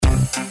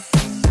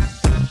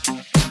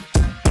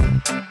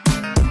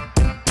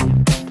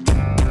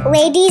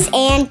Ladies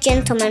and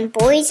gentlemen,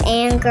 boys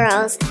and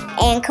girls,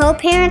 and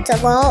co-parents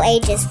of all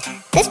ages,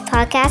 this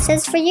podcast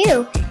is for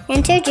you.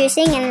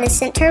 Introducing and the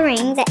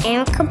centering the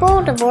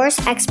amicable divorce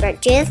expert,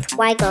 Judith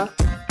Weigel.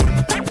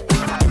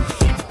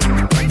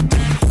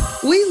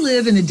 We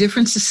live in a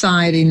different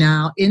society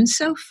now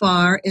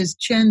insofar as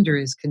gender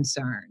is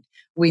concerned.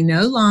 We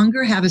no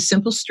longer have a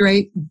simple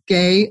straight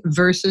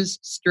versus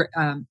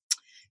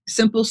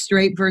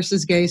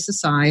gay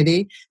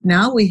society.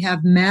 Now we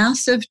have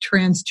massive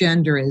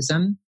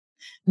transgenderism,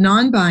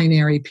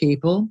 non-binary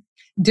people,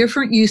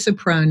 different use of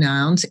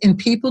pronouns, and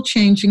people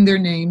changing their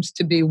names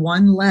to be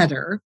one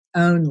letter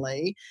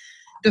only,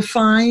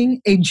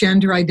 defying a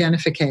gender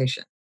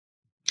identification.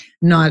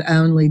 Not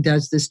only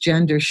does this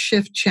gender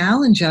shift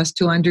challenge us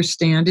to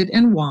understand it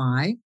and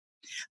why,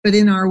 but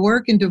in our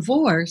work in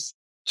divorce,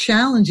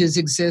 challenges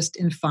exist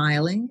in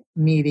filing,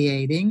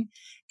 mediating,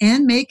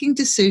 and making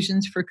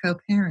decisions for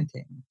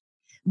co-parenting.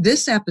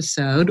 This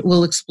episode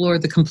will explore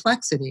the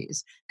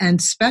complexities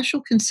and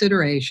special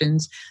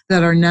considerations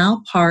that are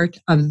now part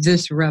of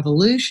this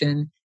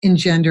revolution in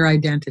gender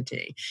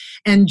identity.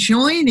 And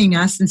joining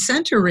us and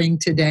centering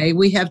today,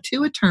 we have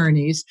two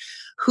attorneys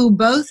who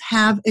both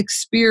have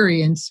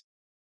experience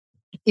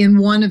in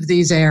one of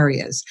these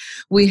areas.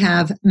 We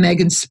have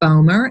Meagan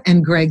Spomer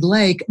and Greg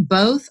Lake,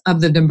 both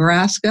of the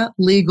Nebraska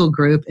Legal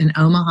Group in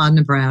Omaha,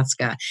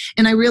 Nebraska.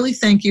 And I really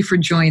thank you for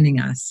joining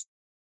us.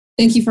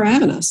 Thank you for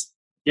having us.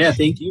 Yeah,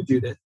 thank you,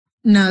 Judith.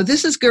 No,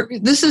 this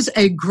is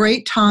a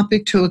great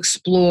topic to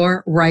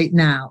explore right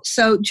now.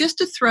 So just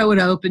to throw it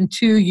open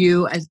to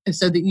you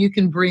so that you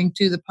can bring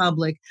to the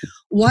public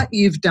what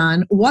you've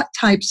done, what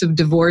types of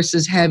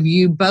divorces have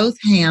you both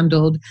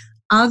handled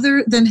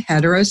other than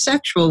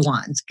heterosexual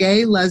ones,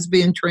 gay,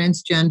 lesbian,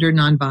 transgender,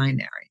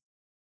 non-binary?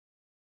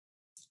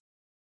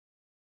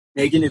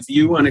 Meagan, if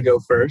you want to go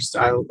first,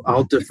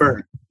 I'll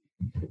defer.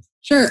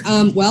 Sure.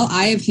 Well,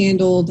 I have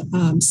handled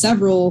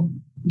several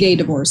gay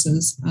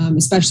divorces,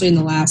 especially in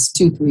the last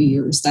 2-3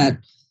 years. That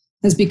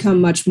has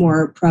become much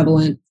more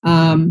prevalent.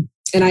 And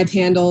I've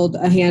handled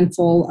a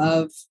handful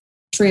of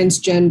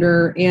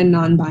transgender and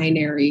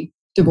non-binary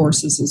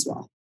divorces as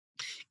well.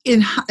 In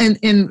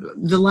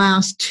the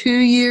last 2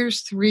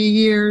 years, 3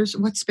 years,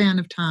 what span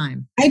of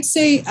time? I'd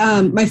say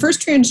my first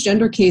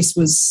transgender case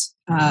was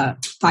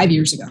 5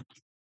 years ago.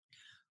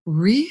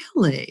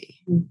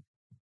 Really?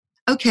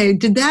 Okay.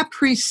 Did that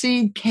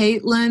precede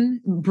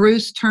Caitlin,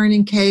 Bruce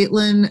turning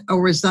Caitlin,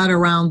 or was that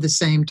around the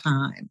same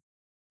time?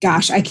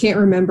 Gosh, I can't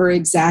remember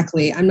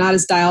exactly. I'm not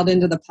as dialed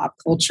into the pop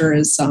culture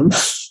as some.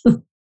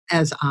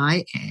 As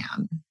I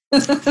am.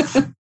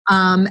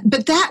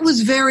 But that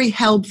was very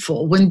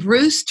helpful. When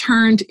Bruce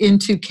turned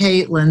into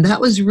Caitlin, that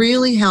was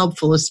really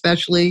helpful,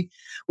 especially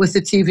with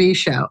the TV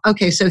show.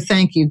 Okay, so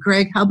thank you.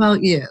 Greg, how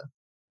about you?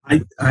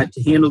 I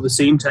handle the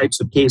same types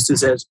of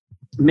cases as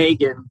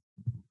Meagan,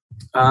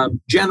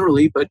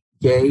 generally, but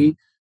gay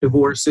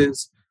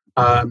divorces,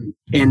 and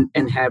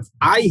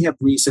I have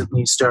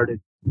recently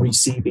started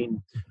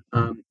receiving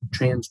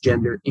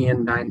transgender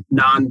and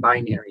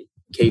non-binary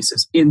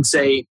cases in,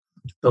 say,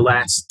 the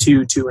last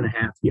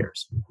 2.5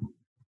 years.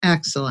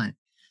 Excellent.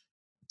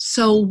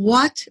 So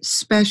what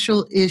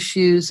special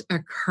issues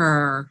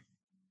occur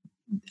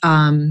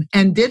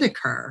and did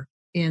occur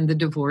in the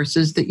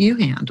divorces that you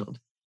handled?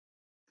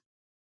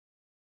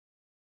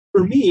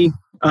 For me,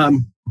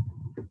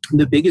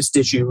 the biggest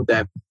issue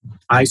that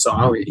I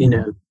saw in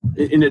a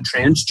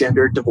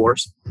transgender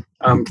divorce,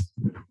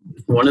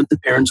 one of the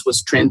parents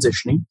was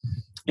transitioning,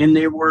 and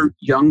they were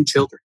young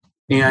children.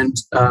 And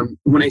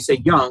when I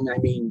say young, I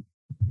mean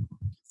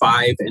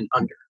 5 and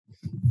under.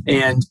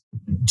 And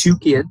 2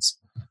 kids,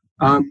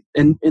 and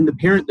the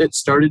parent that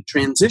started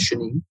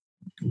transitioning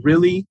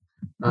really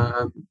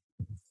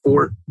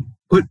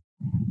put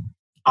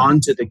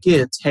onto the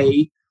kids,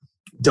 hey,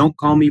 don't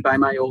call me by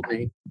my old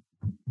name.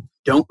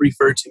 Don't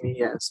refer to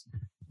me as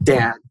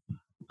dad.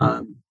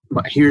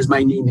 Here's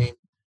my new name,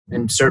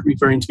 and start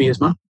referring to me as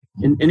mom.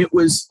 And it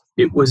was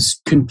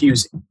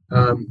confusing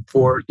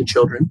for the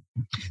children.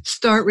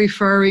 Start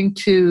referring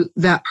to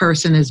that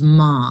person as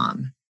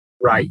mom.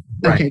 Right.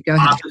 Okay, go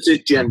ahead.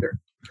 Opposite gender.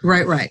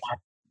 Right.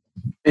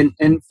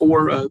 And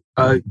for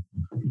a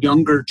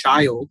younger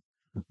child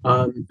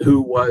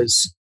who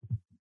was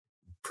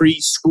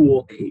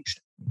preschool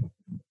aged,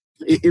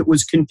 it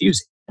was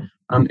confusing,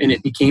 and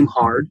it became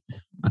hard,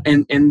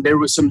 and there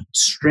was some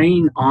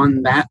strain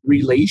on that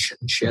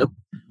relationship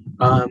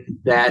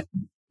that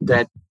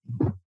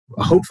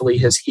hopefully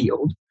has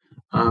healed.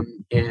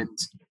 And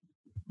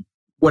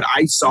what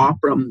I saw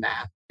from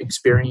that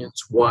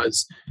experience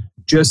was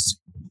just,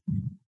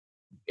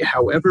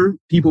 however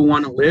people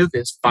want to live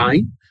is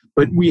fine,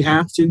 but we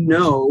have to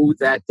know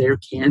that there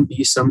can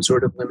be some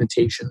sort of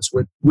limitations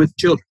with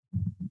children.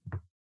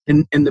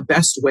 And the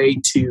best way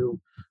to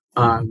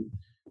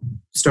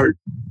start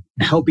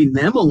helping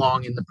them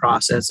along in the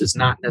process is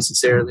not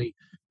necessarily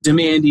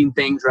demanding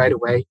things right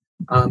away,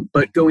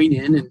 but going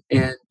in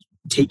and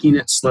taking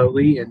it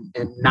slowly and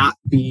not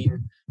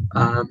being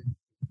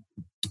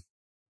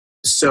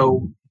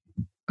so,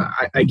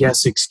 I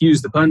guess,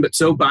 excuse the pun, but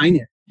so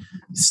binary.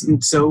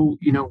 So,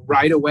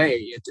 right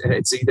away,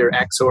 it's either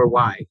X or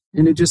Y.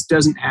 And it just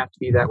doesn't have to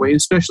be that way,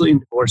 especially in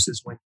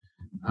divorces when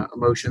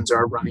emotions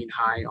are running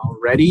high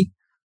already.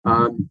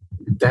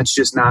 That's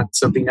just not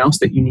something else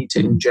that you need to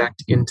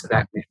inject into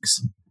that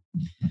mix.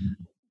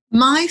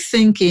 My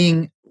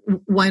thinking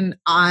when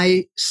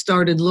I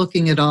started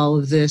looking at all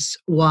of this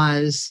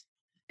was,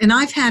 and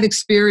I've had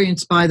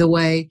experience, by the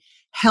way,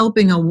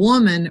 helping a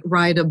woman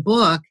write a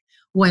book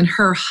when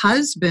her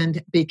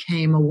husband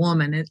became a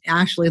woman. And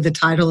actually, the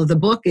title of the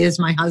book is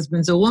My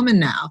Husband's a Woman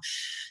Now.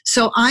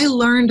 So I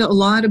learned a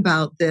lot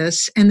about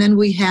this. And then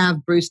we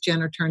have Bruce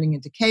Jenner turning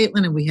into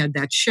Caitlyn, and we had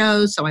that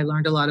show. So I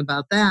learned a lot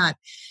about that.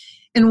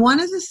 And one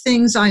of the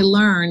things I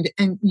learned,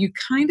 and you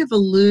kind of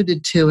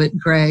alluded to it,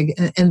 Greg,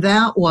 and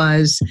that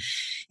was,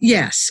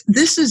 yes,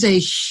 this is a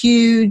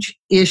huge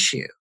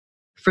issue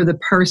for the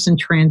person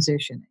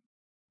transitioning.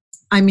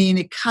 I mean,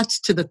 it cuts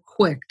to the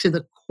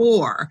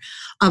core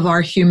of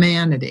our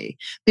humanity,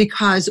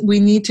 because we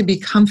need to be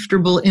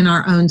comfortable in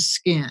our own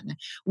skin.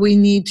 We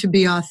need to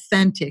be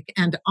authentic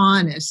and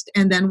honest,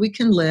 and then we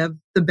can live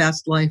the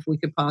best life we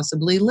could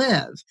possibly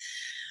live.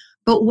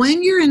 But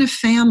when you're in a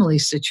family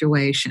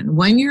situation,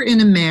 when you're in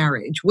a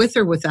marriage with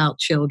or without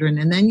children,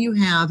 and then you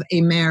have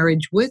a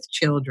marriage with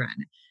children,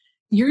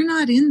 you're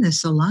not in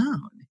this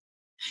alone.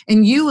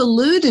 And you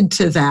alluded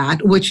to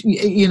that, which,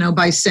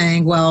 by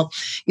saying, well,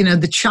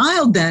 the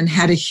child then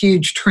had a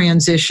huge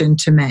transition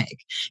to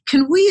make.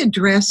 Can we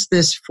address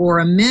this for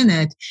a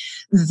minute,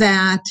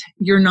 that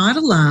you're not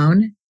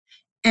alone,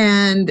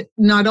 and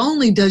not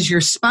only does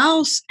your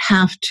spouse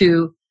have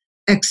to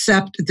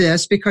accept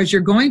this because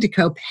you're going to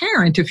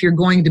co-parent if you're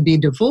going to be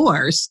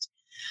divorced,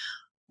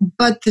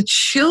 but the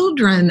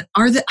children,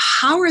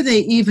 how are they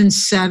even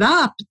set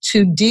up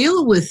to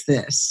deal with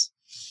this?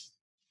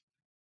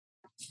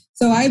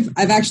 So I've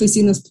actually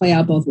seen this play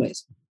out both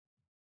ways.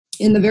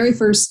 In the very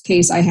first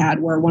case I had,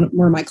 where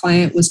my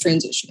client was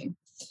transitioning,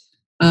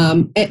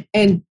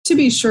 and to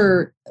be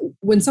sure,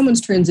 when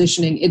someone's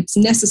transitioning, it's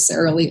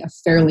necessarily a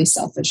fairly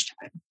selfish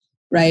time,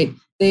 right?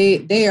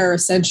 They are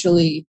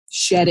essentially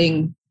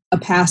shedding a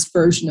past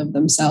version of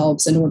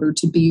themselves in order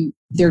to be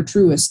their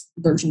truest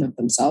version of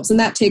themselves, and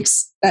that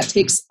takes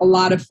a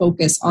lot of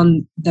focus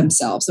on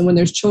themselves. And when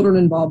there's children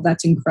involved,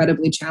 that's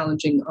incredibly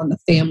challenging on the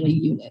family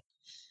unit.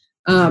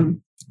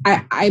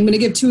 I'm going to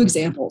give two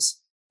examples.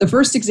 The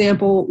first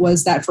example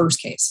was that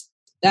first case,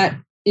 that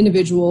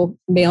individual,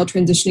 male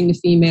transitioning to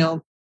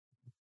female.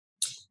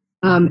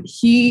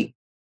 He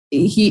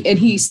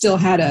still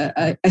had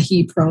a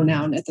he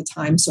pronoun at the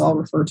time, so I'll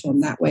refer to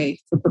him that way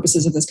for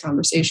purposes of this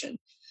conversation.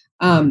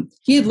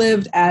 He had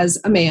lived as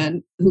a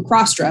man who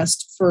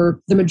cross-dressed for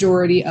the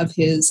majority of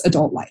his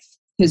adult life.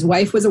 His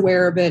wife was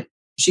aware of it.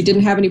 She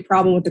didn't have any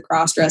problem with the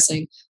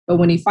cross-dressing, but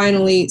when he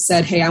finally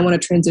said, hey, I want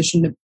to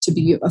transition to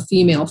be a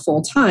female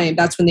full-time,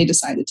 that's when they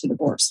decided to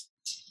divorce.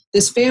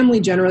 This family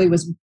generally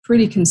was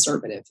pretty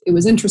conservative. It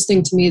was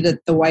interesting to me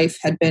that the wife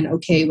had been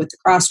okay with the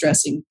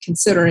cross-dressing,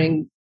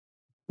 considering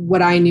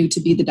what I knew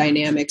to be the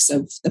dynamics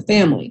of the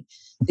family.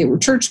 They were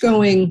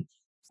church-going.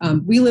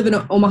 We live in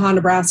Omaha,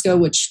 Nebraska,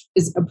 which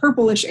is a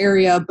purplish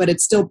area, but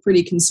it's still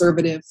pretty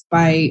conservative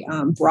by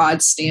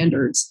broad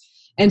standards.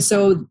 And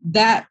so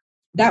that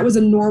was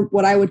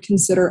what I would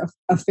consider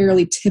a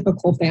fairly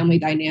typical family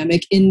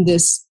dynamic in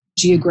this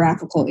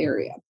geographical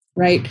area,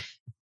 right?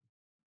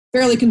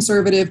 Fairly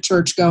conservative,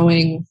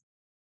 church-going.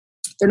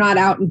 They're not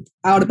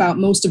out about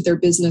most of their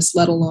business,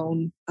 let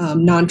alone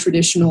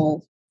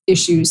non-traditional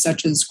issues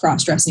such as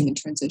cross-dressing and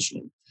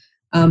transitioning.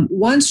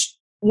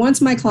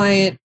 Once my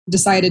client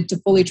decided to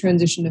fully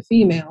transition to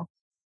female,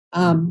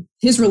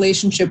 his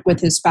relationship with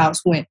his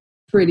spouse went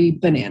pretty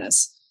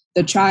bananas.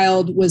 The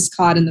child was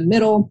caught in the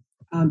middle.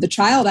 The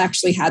child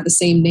actually had the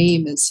same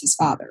name as his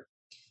father.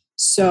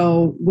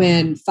 So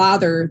when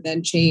father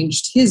then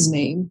changed his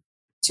name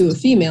to a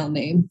female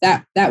name,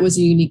 that was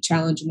a unique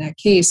challenge in that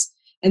case.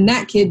 And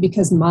that kid,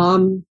 because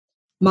mom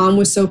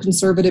was so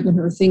conservative in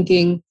her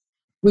thinking,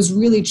 was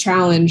really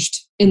challenged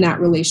in that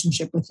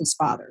relationship with his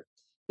father.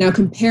 Now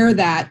compare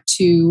that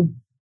to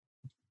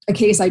a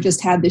case I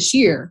just had this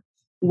year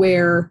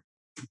where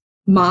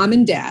mom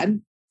and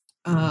dad,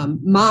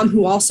 mom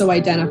who also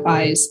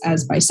identifies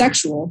as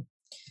bisexual,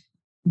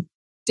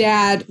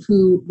 dad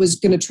who was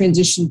going to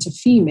transition to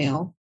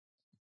female,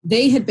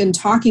 they had been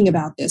talking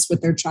about this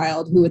with their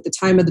child, who at the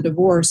time of the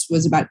divorce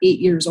was about 8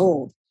 years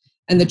old.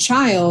 And the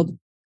child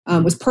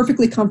was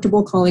perfectly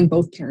comfortable calling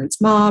both parents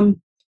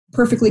mom,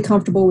 perfectly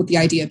comfortable with the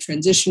idea of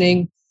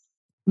transitioning.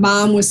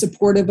 Mom was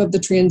supportive of the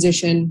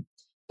transition,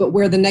 but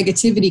where the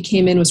negativity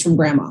came in was from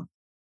grandma.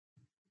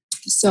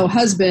 So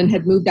husband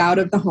had moved out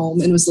of the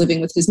home and was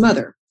living with his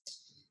mother.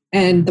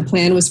 And the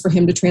plan was for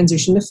him to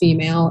transition to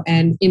female.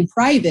 And in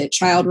private,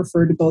 child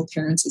referred to both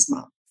parents as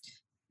mom.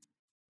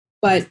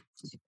 But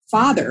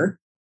father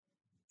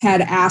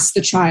had asked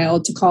the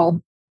child to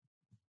call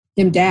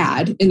him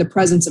dad in the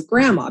presence of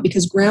grandma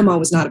because grandma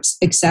was not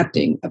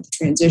accepting of the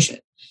transition.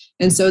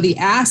 And so the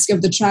ask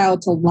of the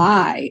child to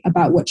lie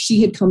about what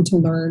she had come to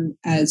learn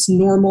as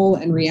normal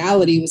and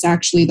reality was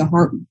actually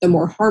the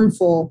more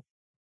harmful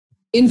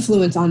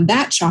influence on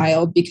that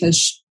child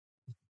because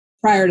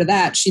prior to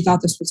that, she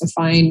thought this was a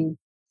fine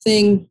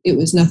thing. It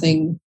was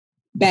nothing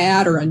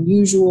bad or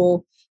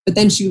unusual. But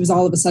then she was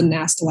all of a sudden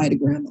asked to lie to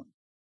grandma.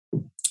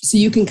 So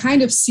you can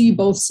kind of see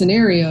both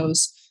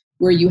scenarios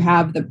where you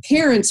have the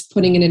parents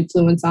putting an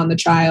influence on the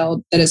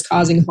child that is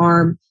causing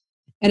harm,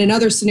 and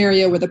another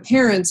scenario where the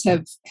parents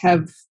have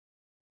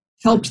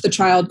helped the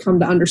child come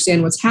to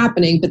understand what's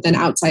happening, but then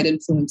outside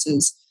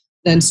influences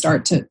then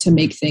start to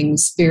make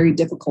things very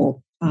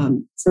difficult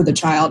for the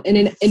child.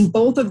 And in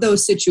both of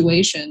those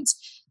situations,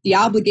 the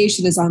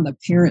obligation is on the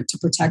parent to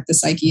protect the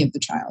psyche of the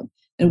child.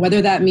 And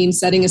whether that means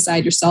setting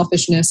aside your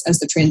selfishness as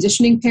the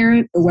transitioning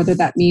parent, or whether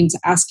that means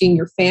asking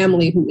your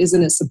family who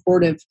isn't as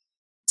supportive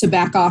to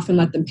back off and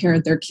let them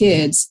parent their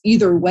kids,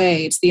 either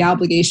way, it's the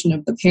obligation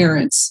of the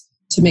parents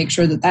to make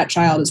sure that that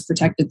child is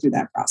protected through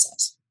that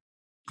process.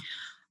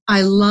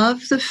 I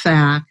love the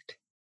fact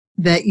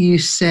that you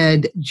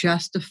said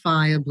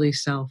justifiably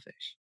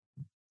selfish.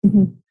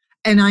 Mm-hmm.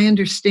 And I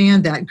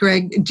understand that.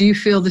 Greg, do you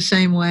feel the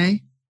same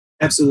way?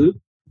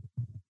 Absolutely.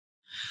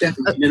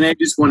 Definitely.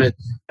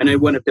 And I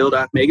want to build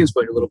off Megan's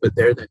point a little bit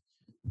there that,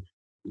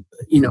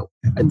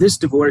 this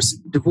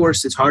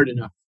divorce is hard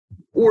enough,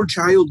 or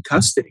child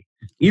custody,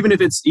 even if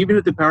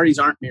the parties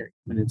aren't married,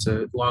 when it's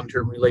a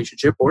long-term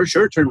relationship or a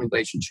short-term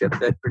relationship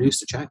that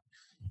produced a child.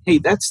 Hey,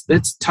 that's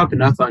tough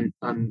enough on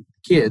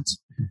kids.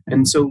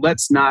 And so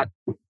let's not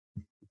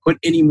put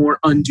any more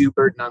undue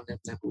burden on them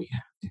than we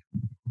have to.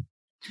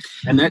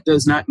 And that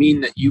does not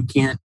mean that you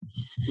can't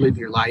live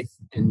your life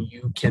and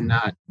you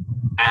cannot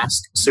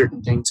ask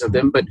certain things of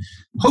them, but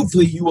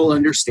hopefully you will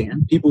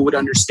understand. People would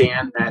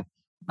understand that,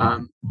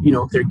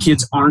 if their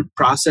kids aren't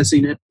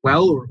processing it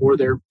well, or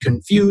they're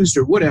confused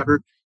or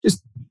whatever,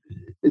 just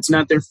it's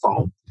not their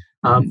fault.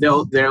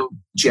 They'll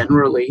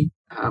generally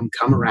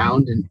come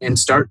around and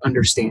start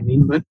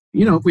understanding. But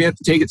if we have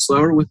to take it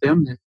slower with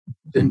them,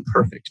 then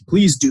perfect.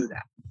 Please do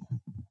that.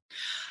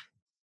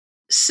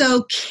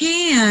 So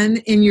can,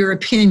 in your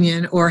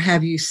opinion, or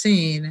have you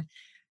seen,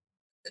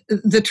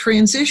 the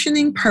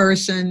transitioning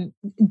person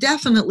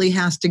definitely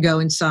has to go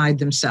inside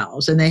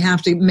themselves, and they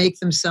have to make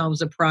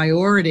themselves a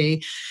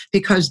priority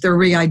because they're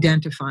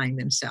re-identifying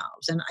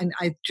themselves. And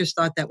I just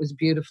thought that was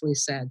beautifully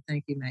said.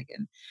 Thank you,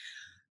 Meagan.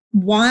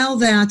 While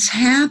that's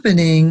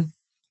happening,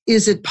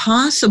 is it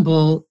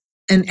possible,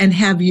 and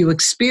have you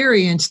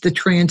experienced the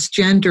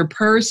transgender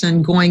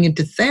person going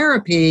into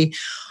therapy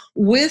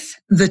with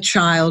the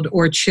child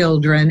or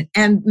children,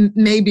 and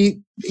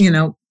maybe,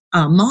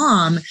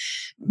 mom,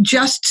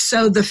 just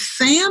so the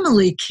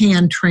family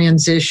can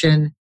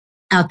transition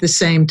at the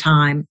same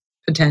time,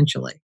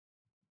 potentially?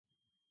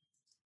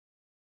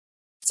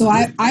 So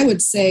I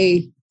would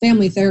say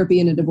family therapy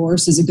in a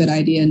divorce is a good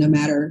idea, no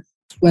matter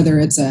whether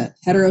it's a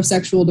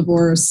heterosexual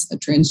divorce, a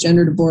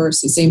transgender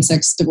divorce, a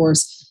same-sex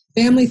divorce.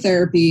 Family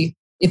therapy,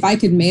 if I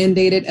could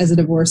mandate it as a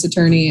divorce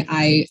attorney,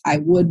 I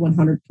would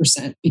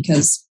 100%,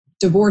 because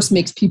divorce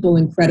makes people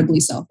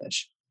incredibly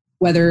selfish,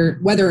 whether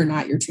or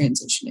not you're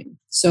transitioning.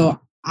 So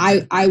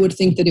I would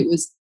think that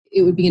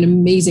it would be an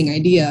amazing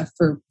idea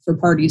for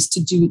parties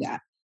to do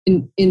that.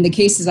 In the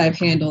cases I've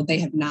handled, they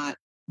have not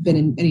been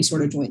in any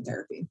sort of joint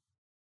therapy.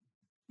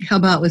 How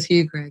about with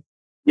you, Greg?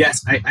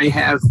 Yes, I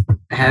have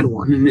had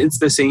one, and it's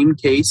the same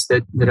case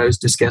that I was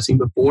discussing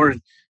before.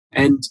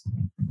 And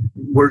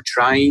we're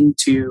trying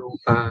to,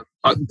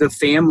 the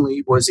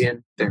family was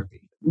in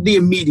therapy, the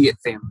immediate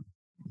family.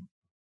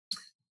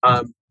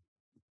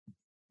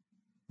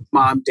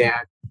 Mom,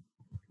 dad,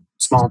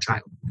 small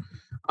child.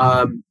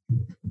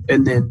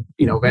 And then,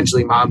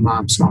 eventually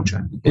mom, small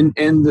child.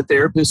 And the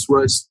therapist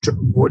was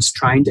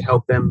trying to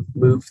help them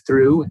move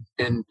through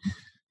and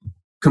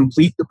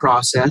complete the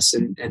process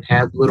and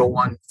have little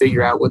one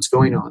figure out what's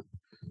going on.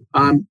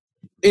 And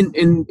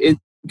it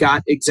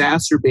got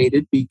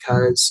exacerbated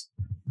because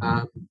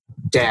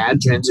dad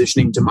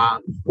transitioning to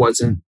mom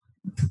wasn't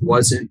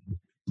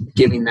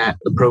giving that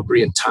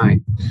appropriate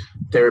time.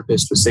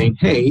 Therapist was saying,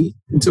 hey,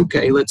 it's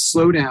okay, let's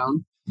slow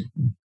down.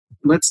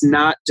 Let's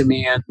not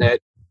demand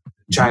that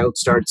child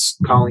starts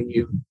calling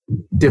you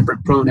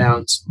different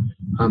pronouns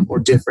or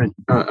different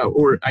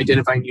or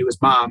identifying you as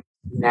mom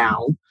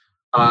now.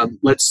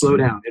 Let's slow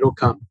down. It'll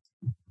come.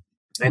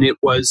 And it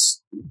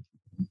was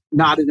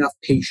not enough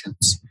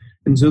patience.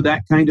 And so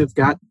that kind of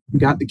got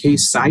the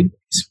case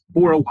sideways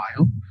for a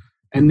while.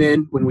 And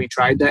then when we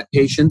tried that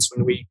patience,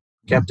 when we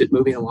kept it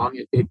moving along,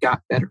 it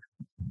got better.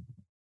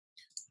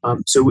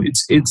 So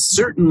it's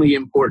certainly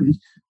important.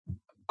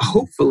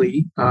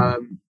 Hopefully,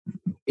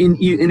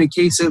 in a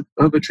case of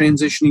a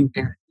transitioning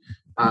parent,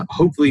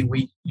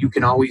 hopefully you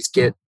can always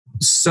get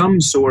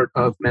some sort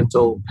of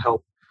mental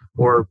help,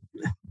 or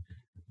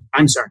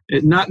I'm sorry,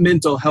 not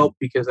mental help,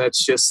 because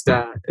that's just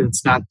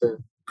it's not the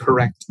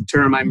correct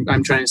term.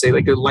 I'm trying to say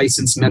like a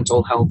licensed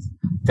mental health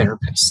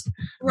therapist.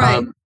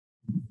 Right.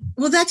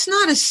 Well, that's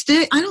not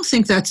I don't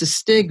think that's a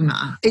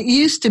stigma. It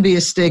used to be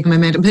a stigma,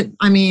 but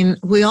I mean,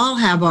 we all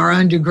have our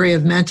own degree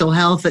of mental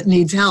health that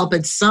needs help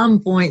at some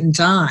point in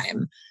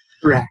time.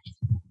 Correct.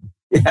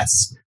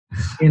 Yes.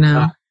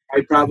 I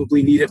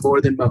probably need it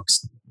more than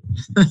most.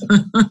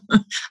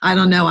 I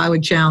don't know. I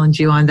would challenge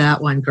you on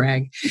that one,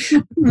 Greg.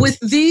 With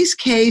these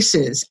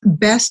cases,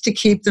 best to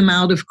keep them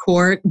out of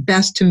court,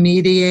 best to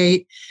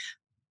mediate,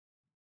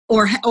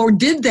 or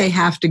did they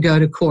have to go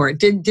to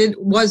court?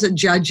 Was a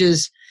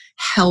judge's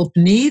help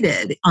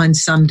needed on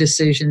some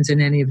decisions in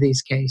any of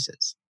these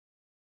cases?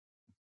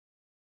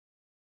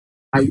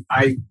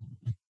 I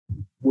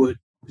would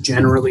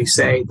generally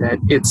say that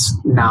it's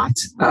not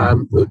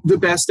the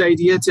best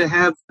idea to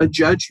have a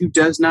judge who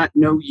does not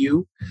know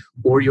you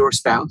or your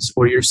spouse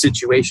or your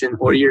situation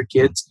or your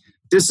kids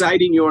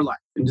deciding your life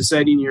and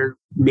deciding your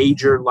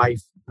major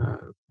life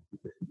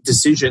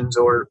decisions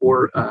or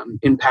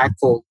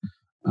impactful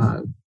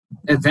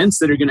events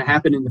that are going to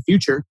happen in the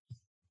future.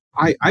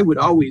 I would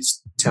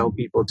always tell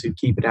people to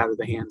keep it out of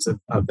the hands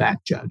of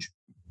that judge.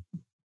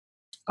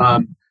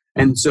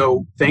 And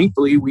so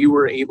thankfully we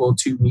were able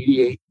to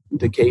mediate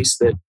the case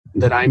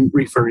that I'm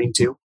referring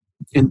to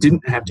and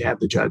didn't have to have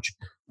the judge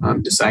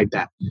decide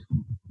that.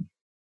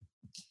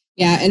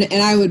 Yeah,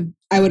 and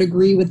I would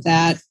agree with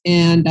that.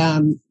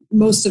 And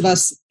most of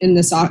us in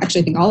this,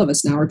 actually I think all of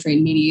us now are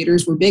trained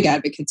mediators. We're big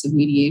advocates of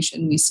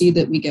mediation. We see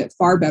that we get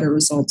far better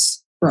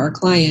results for our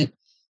client,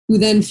 who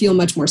then feel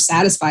much more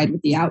satisfied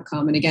with the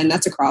outcome. And again,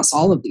 that's across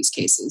all of these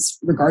cases,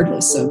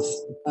 regardless of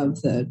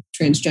the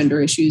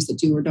transgender issues that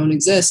do or don't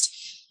exist.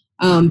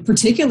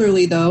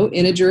 Particularly, though,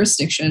 in a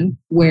jurisdiction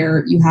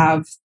where you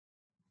have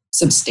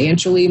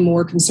substantially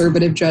more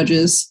conservative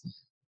judges,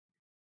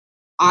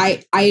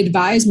 I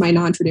advise my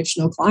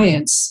non-traditional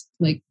clients,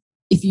 like,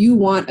 if you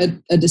want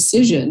a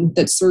decision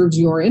that serves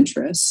your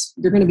interests,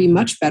 you're going to be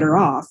much better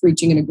off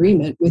reaching an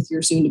agreement with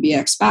your soon-to-be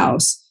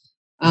ex-spouse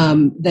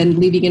than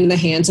leaving it in the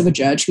hands of a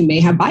judge who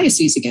may have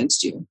biases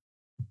against you.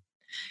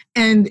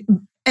 And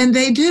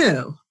they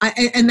do.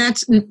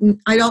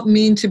 I don't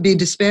mean to be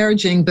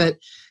disparaging, but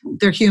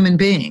they're human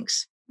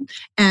beings.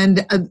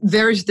 And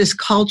there's this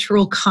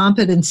cultural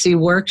competency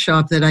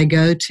workshop that I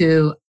go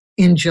to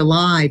in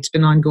July. It's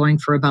been ongoing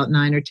for about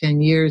 9 or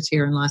 10 years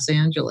here in Los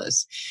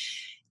Angeles.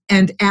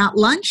 And at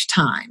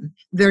lunchtime,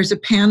 there's a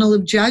panel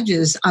of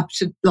judges, up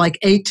to like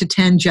 8 to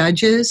 10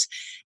 judges,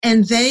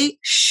 and they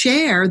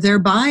share their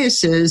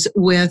biases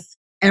with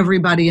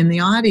everybody in the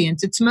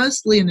audience. It's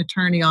mostly an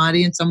attorney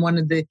audience. I'm one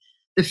of the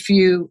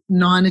few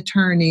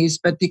non-attorneys,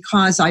 but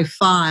because I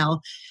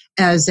file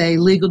as a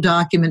legal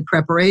document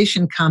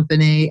preparation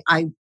company,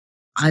 I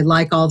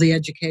like all the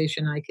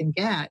education I can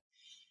get.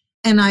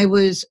 And I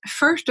was,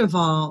 first of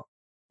all,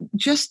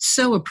 just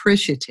so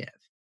appreciative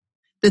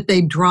that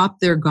they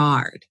dropped their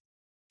guard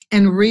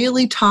and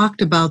really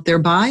talked about their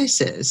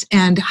biases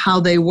and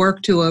how they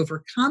work to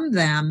overcome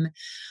them.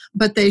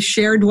 But they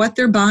shared what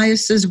their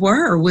biases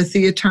were with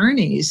the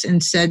attorneys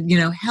and said,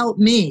 help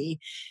me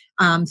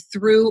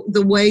through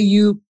the way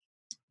you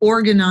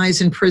organize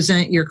and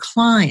present your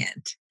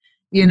client.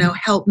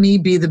 Help me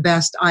be the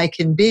best I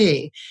can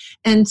be.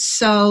 And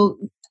so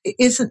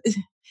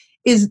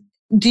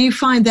do you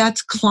find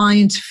that's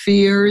clients'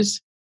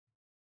 fears?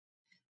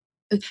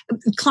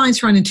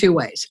 Clients run in two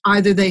ways.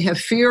 Either they have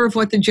fear of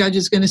what the judge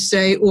is going to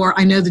say, or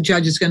I know the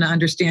judge is going to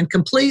understand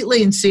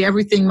completely and see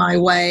everything my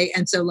way,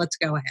 and so let's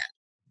go ahead.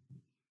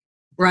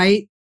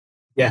 Right?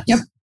 Yeah. Yep.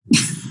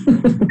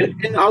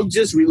 And I'll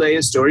just relay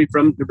a story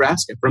from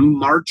Nebraska, from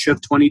March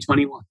of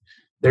 2021.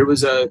 There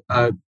was a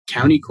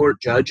county court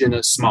judge in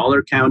a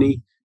smaller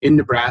county in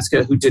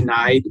Nebraska who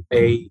denied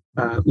a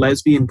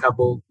lesbian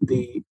couple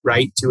the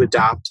right to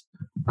adopt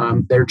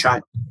their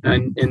child.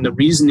 And the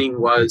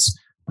reasoning was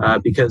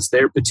because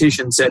their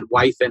petition said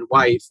wife, and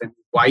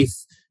wife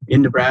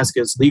in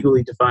Nebraska is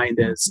legally defined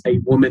as a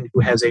woman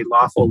who has a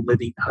lawful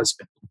living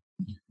husband.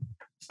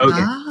 Okay.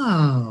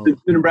 Oh.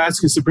 The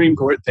Nebraska Supreme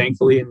Court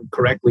thankfully and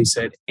correctly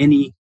said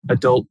any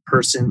adult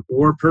person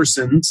or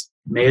persons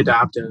may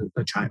adopt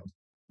a child.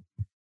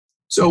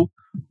 So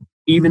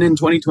even in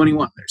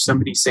 2021, there's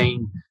somebody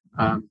saying,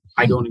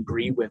 I don't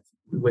agree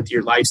with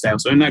your lifestyle,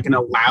 so I'm not going to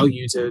allow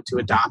you to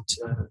adopt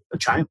a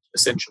child,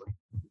 essentially.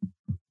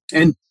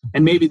 And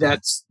maybe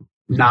that's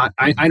not,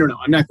 I don't know,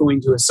 I'm not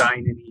going to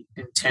assign any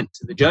intent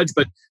to the judge,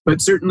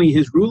 but certainly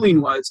his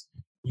ruling was,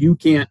 you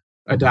can't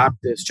adopt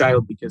this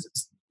child because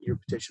your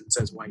petition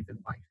says wife and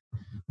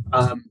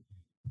wife.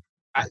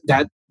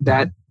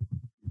 That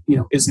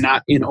is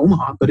not in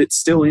Omaha, but it's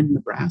still in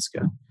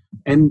Nebraska.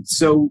 And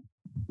so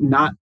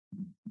not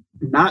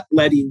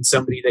letting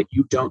somebody that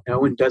you don't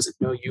know and doesn't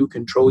know you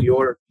control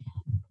your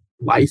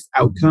life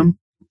outcome,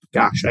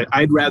 gosh,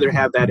 I'd rather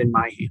have that in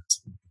my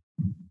hands.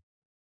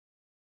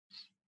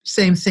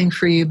 Same thing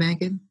for you,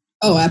 Meagan?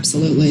 Oh,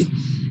 absolutely.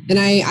 And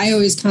I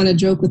always kind of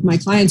joke with my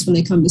clients when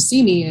they come to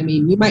see me. I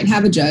mean, you might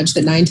have a judge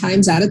that 9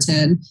 times out of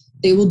 10,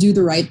 they will do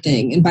the right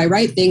thing. And by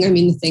right thing, I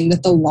mean the thing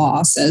that the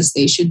law says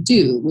they should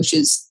do, which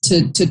is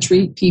to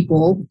treat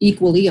people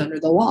equally under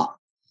the law.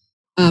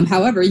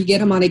 However, you get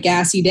them on a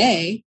gassy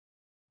day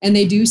and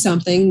they do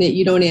something that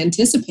you don't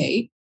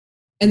anticipate.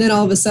 And then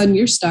all of a sudden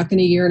you're stuck in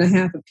a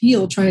 1.5-year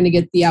appeal trying to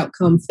get the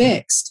outcome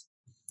fixed.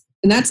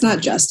 And that's not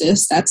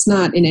justice. That's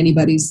not in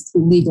anybody's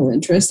legal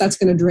interest. That's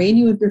going to drain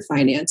you of your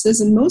finances.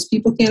 And most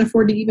people can't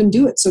afford to even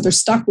do it. So they're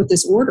stuck with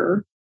this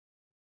order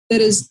that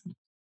is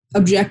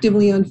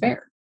objectively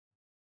unfair.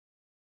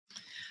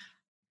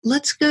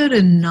 Let's go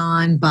to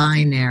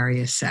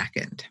non-binary a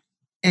second.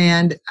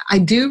 And I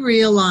do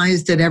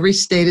realize that every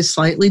state is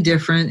slightly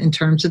different in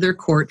terms of their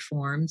court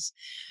forms.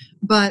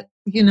 But,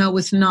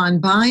 with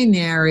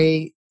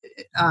non-binary,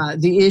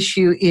 the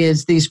issue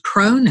is these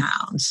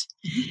pronouns.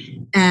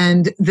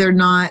 And they're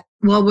not,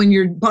 when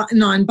you're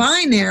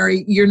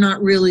non-binary, you're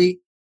not really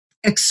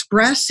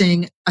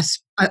expressing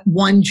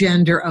one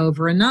gender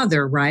over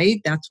another,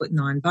 right? That's what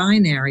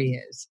non-binary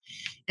is.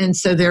 And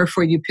so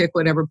therefore you pick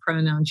whatever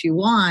pronouns you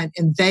want,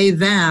 and they,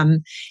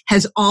 them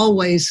has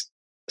always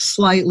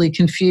slightly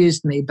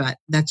confused me, but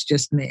that's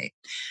just me.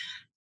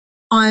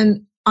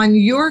 On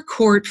your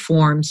court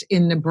forms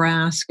in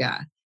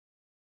Nebraska,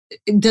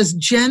 does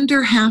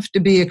gender have to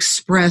be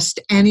expressed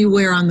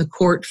anywhere on the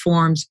court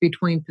forms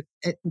between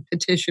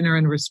petitioner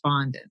and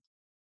respondent?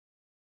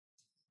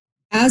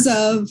 As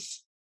of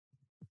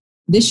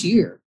this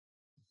year,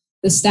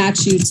 the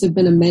statutes have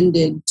been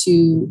amended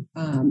to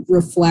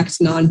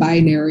reflect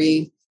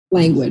non-binary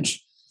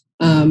language,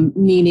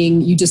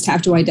 meaning you just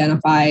have to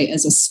identify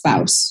as a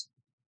spouse.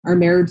 Our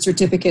marriage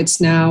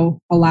certificates now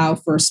allow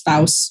for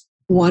spouse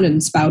 1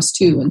 and spouse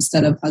 2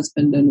 instead of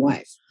husband and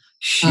wife.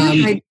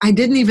 Shit, I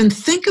didn't even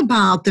think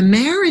about the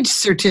marriage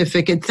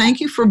certificate. Thank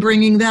you for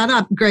bringing that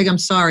up. Greg, I'm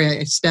sorry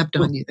I stepped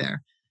on you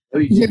there.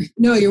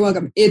 You're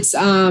welcome. It's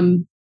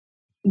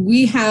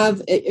we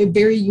have a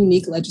very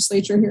unique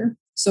legislature here.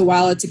 So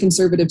while it's a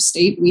conservative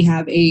state, we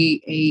have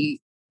a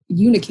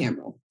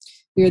unicameral.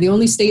 We are the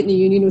only state in the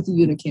union with a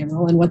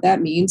unicameral. And what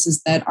that means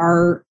is that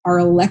our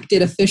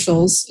elected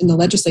officials in the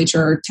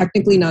legislature are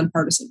technically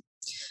nonpartisan,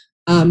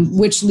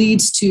 which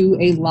leads to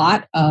a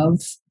lot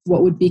of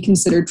what would be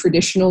considered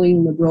traditionally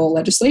liberal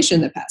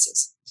legislation that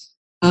passes,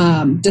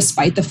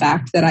 despite the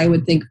fact that I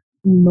would think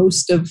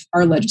most of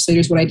our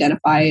legislators would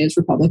identify as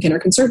Republican or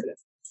conservative.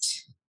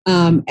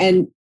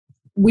 And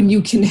when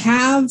you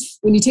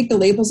take the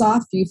labels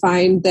off, you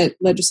find that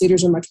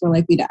legislators are much more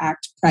likely to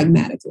act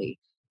pragmatically.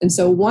 And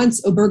so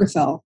once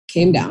Obergefell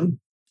came down,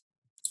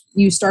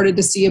 you started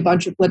to see a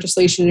bunch of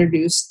legislation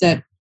introduced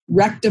that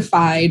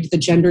rectified the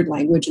gendered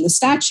language in the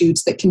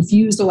statutes that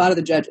confused a lot of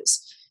the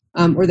judges,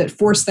 or that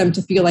forced them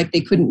to feel like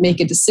they couldn't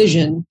make a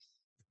decision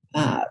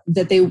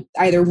that they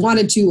either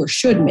wanted to or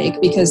should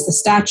make because the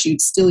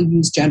statutes still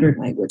use gendered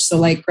language. So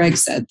like Greg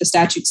said, the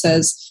statute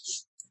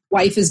says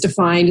wife is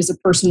defined as a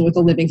person with a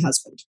living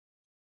husband.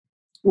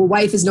 Well,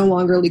 wife is no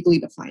longer legally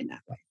defined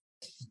that way.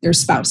 They're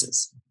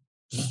spouses.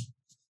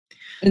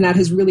 And that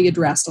has really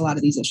addressed a lot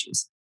of these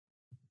issues.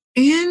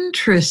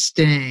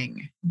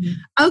 Interesting.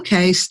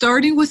 Okay,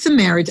 starting with the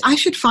marriage. I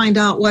should find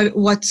out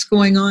what's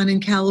going on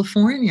in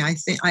California.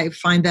 I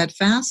find that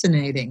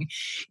fascinating.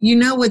 You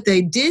know what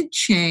they did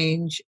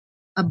change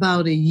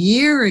about a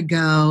year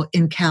ago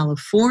in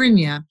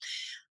California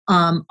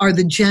are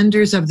the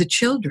genders of the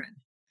children.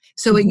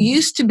 So it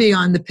used to be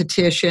on the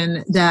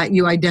petition that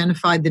you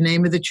identified the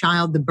name of the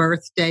child, the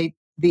birth date,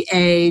 the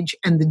age,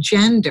 and the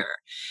gender.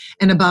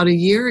 And about a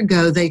year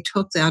ago, they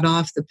took that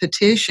off the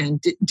petition.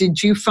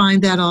 Did you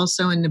find that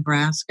also in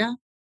Nebraska?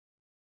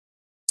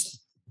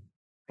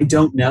 I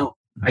don't know.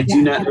 I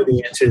do not know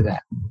the answer to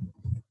that.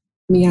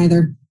 Me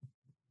either.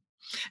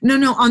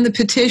 No, on the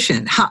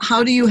petition.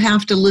 How do you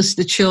have to list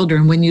the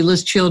children when you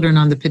list children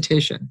on the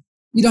petition?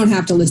 You don't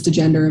have to list a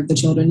gender of the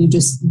children. You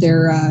just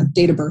their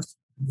date of birth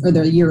or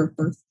their year of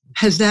birth.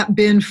 Has that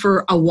been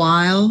for a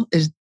while?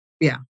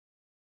 Yeah.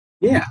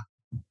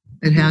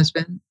 It has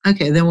been?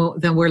 Okay, then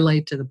we're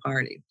late to the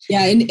party.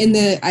 Yeah,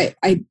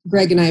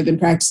 Greg and I have been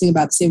practicing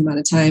about the same amount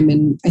of time,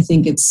 and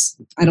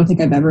I don't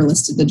think I've ever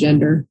listed the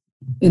gender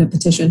in a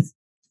petition.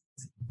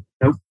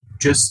 Nope,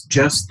 just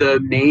the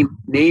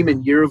name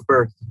and year of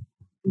birth.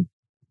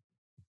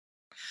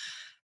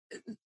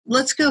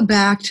 Let's go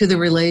back to the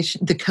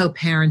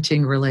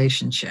co-parenting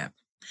relationship.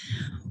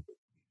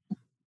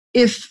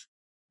 If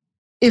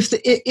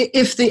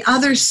the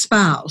other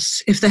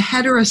spouse, if the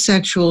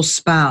heterosexual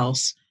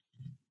spouse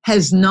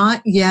has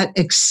not yet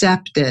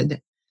accepted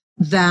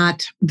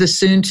that the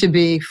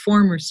soon-to-be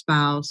former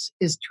spouse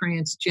is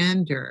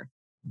transgender,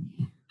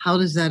 how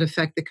does that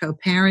affect the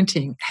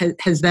co-parenting?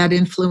 Has that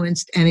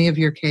influenced any of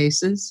your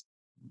cases?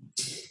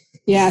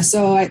 Yeah,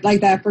 so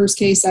like that first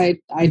case I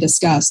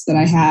discussed that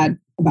I had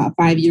about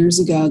 5 years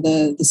ago,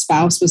 the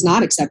spouse was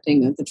not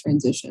accepting of the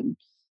transition.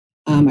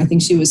 I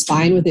think she was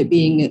fine with it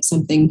being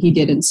something he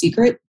did in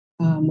secret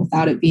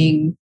without it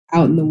being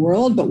out in the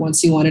world. But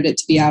once he wanted it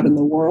to be out in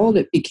the world,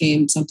 it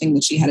became something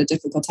that she had a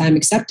difficult time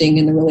accepting.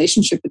 And the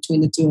relationship between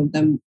the two of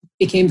them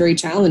became very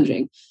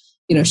challenging.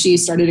 She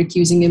started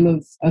accusing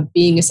him of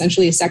being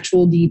essentially a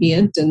sexual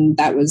deviant, and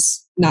that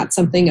was not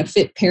something a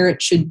fit parent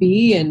should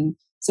be. And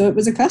so it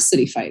was a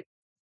custody fight.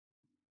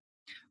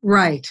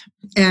 Right.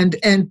 And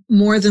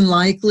more than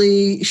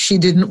likely, she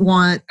didn't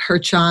want their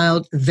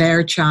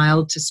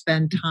child, to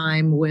spend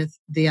time with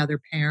the other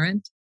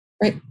parent.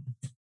 Right.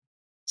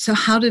 So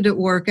how did it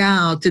work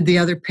out? Did the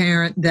other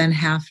parent then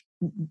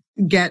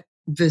get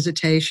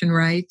visitation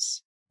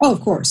rights? Oh,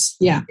 of course.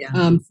 Yeah.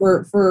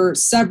 For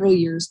several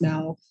years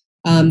now,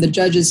 the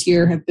judges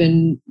here have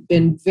been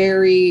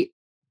very,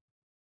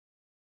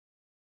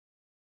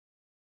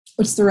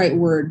 what's the right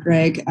word,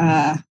 Greg?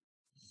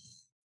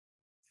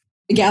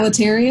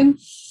 Egalitarian.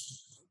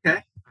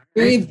 Okay.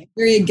 Very,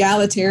 very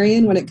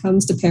egalitarian when it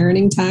comes to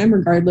parenting time,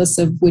 regardless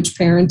of which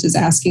parent is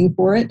asking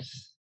for it.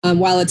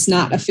 While it's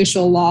not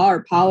official law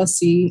or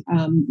policy,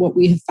 what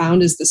we have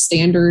found is the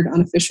standard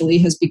unofficially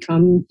has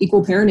become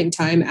equal parenting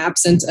time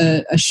absent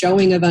a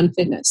showing of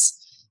unfitness.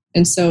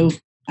 And so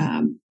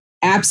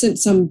absent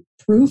some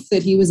proof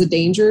that he was a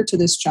danger to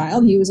this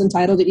child, he was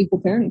entitled to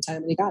equal parenting time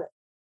and he got it.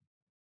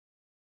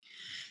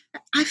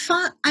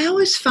 I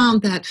always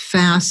found that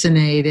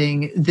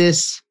fascinating,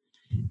 this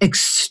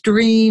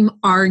extreme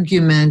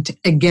argument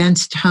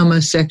against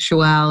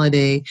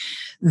homosexuality,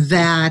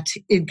 that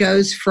it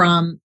goes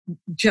from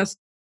just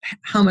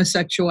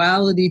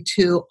homosexuality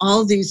to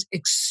all these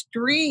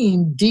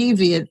extreme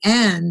deviant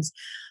ends,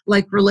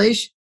 like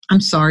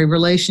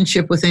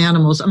relationship with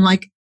animals. I'm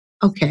like,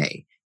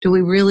 okay, do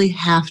we really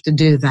have to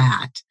do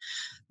that?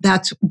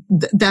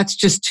 That's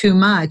just too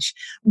much.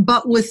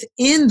 But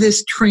within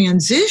this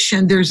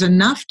transition, there's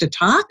enough to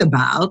talk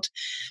about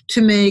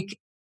to make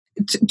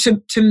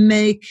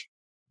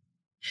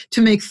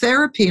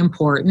therapy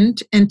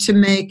important and to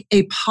make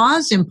a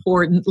pause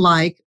important,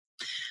 like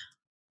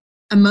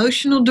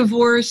emotional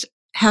divorce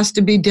has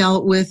to be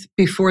dealt with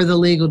before the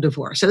legal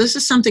divorce. So this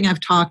is something I've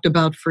talked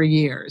about for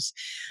years.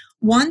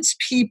 Once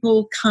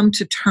people come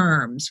to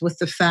terms with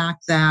the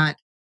fact that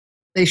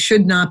they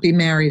should not be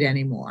married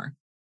anymore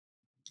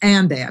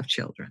and they have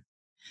children,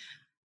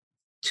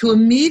 to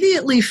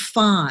immediately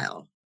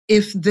file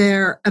if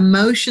their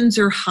emotions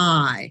are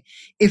high,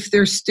 if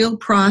they're still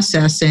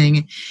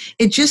processing,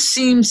 it just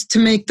seems to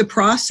make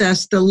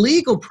the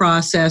legal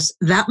process,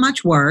 that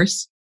much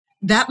worse,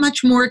 that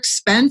much more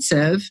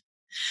expensive,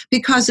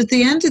 because at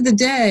the end of the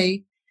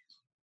day,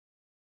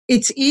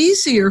 it's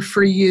easier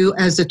for you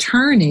as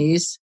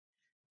attorneys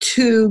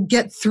to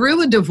get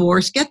through a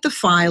divorce, get the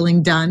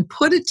filing done,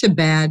 put it to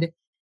bed,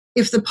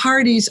 if the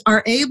parties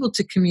are able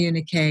to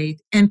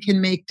communicate and can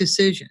make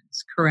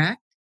decisions,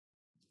 correct?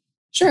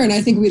 Sure, and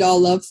I think we'd all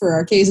love for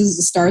our cases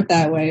to start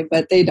that way,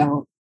 but they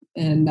don't.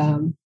 And,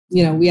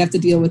 we have to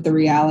deal with the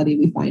reality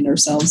we find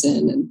ourselves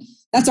in, and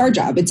that's our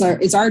job.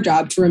 It's our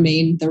job to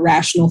remain the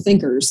rational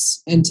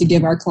thinkers and to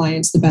give our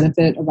clients the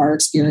benefit of our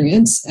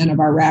experience and of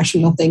our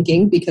rational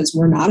thinking, because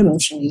we're not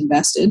emotionally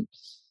invested,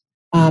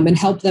 and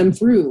help them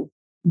through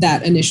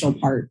that initial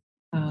part.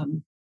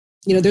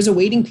 There's a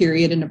waiting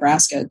period in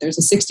Nebraska. There's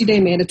a 60-day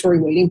mandatory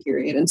waiting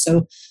period. And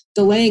so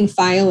delaying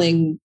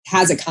filing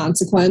has a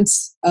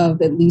consequence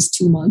of at least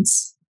 2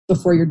 months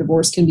before your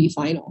divorce can be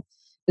final.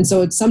 And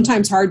so it's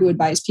sometimes hard to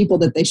advise people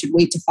that they should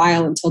wait to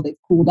file until they've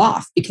cooled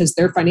off, because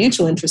their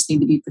financial interests need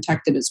to be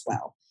protected as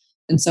well.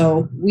 And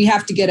so we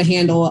have to get a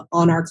handle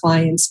on our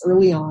clients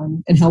early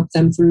on and help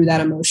them through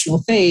that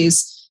emotional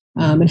phase,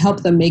 and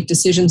help them make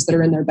decisions that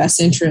are in their best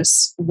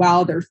interests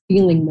while they're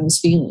feeling those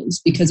feelings,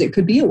 because it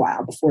could be a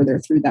while before they're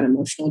through that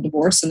emotional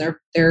divorce, and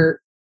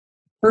their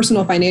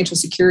personal financial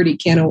security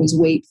can't always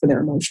wait for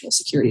their emotional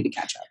security to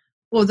catch up.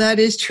 Well, that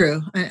is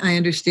true. I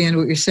understand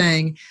what you're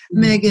saying.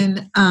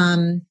 Meagan,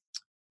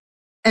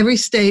 every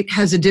state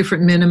has a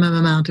different minimum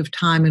amount of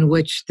time in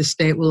which the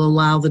state will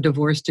allow the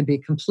divorce to be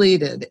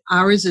completed.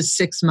 Ours is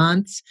 6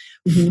 months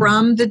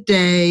from the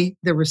day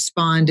the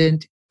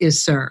respondent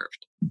is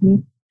served.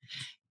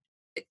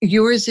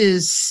 Yours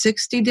is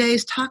 60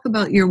 days. Talk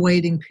about your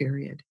waiting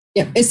period.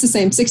 Yeah, it's the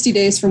same. 60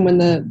 days from when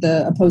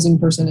the opposing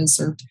person is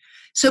served.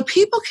 So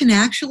people can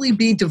actually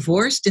be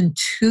divorced in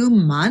 2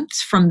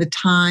 months from the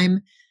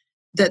time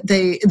that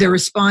the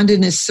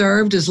respondent is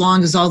served, as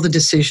long as all the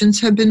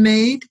decisions have been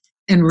made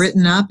and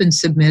written up and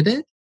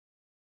submitted?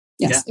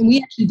 Yes, and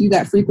we actually do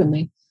that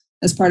frequently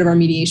as part of our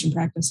mediation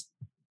practice.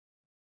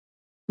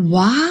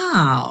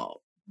 Wow,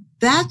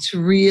 that's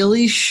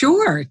really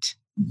short.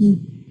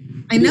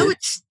 I know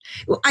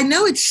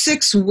it's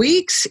 6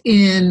 weeks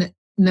in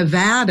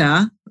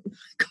Nevada,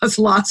 because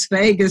Las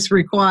Vegas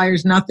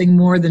requires nothing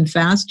more than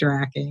fast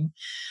tracking.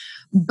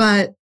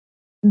 But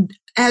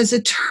as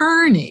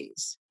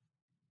attorneys,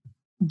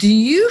 do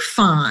you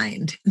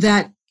find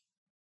that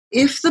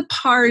if the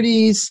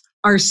parties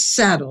are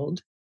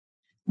settled,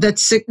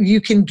 that you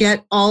can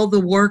get all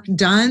the work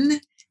done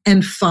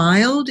and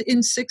filed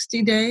in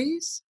 60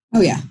 days?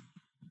 Oh, yeah.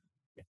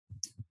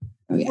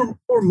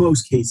 For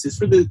most cases,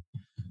 for the,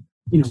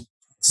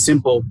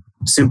 simple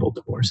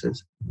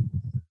divorces.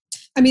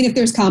 I mean, if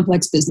there's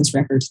complex business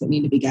records that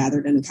need to be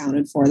gathered and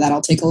accounted for,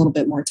 that'll take a little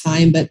bit more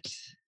time. But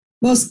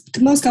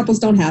most couples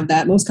don't have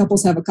that. Most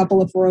couples have a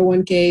couple of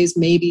 401ks,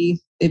 maybe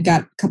they've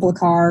got a couple of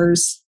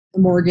cars, a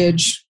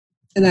mortgage,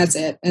 and that's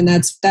it. And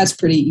that's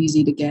pretty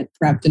easy to get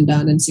prepped and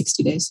done in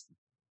 60 days.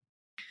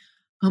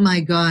 Oh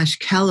my gosh,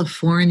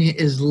 California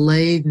is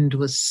laden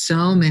with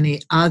so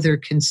many other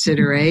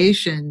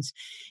considerations,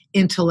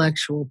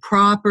 intellectual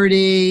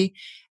property,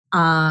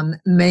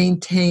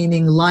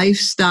 maintaining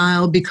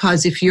lifestyle,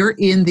 because if you're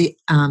in the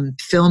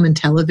film and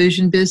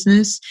television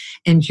business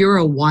and you're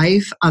a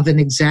wife of an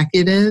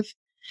executive,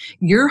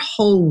 your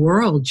whole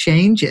world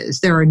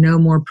changes. There are no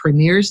more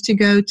premieres to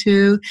go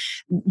to.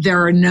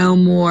 There are no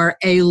more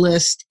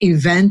A-list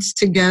events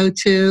to go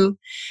to.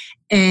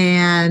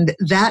 And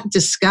that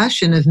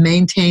discussion of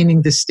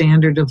maintaining the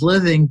standard of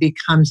living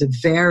becomes a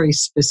very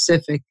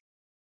specific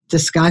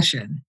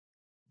discussion.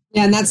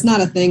 Yeah, and that's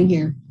not a thing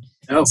here.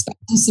 No.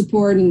 Spousal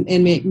support and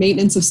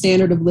maintenance of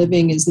standard of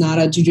living is not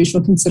a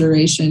judicial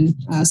consideration.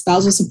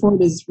 Spousal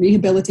support is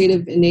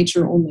rehabilitative in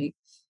nature only.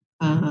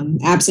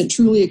 Absent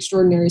truly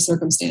extraordinary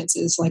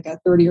circumstances like a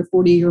 30 or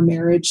 40-year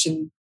marriage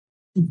and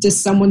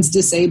just someone's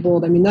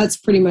disabled. I mean, that's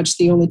pretty much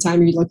the only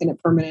time you're looking at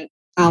permanent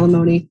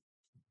alimony.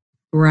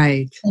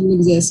 Right. Doesn't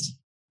exist.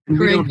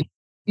 Greg,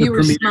 you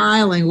were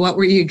smiling. What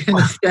were you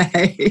going to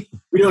say?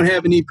 We don't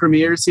have any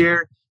premieres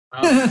here.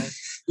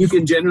 You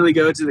can generally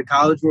go to the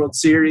College World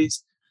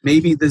Series,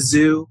 maybe the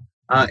zoo,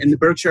 and the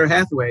Berkshire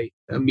Hathaway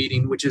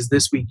meeting, which is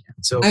this weekend.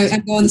 So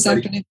I'm going this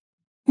afternoon.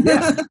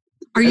 Yeah.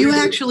 Are you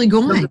actually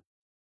going?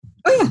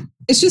 Oh, yeah.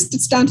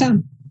 It's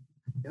downtown.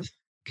 Yep.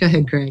 Go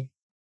ahead, Greg.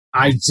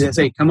 I just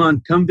say,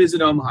 come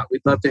visit Omaha.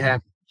 We'd love to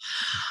have you.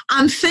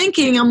 I'm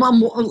thinking,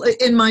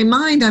 in my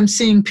mind, I'm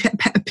seeing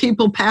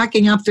people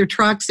packing up their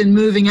trucks and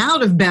moving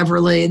out of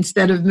Beverly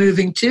instead of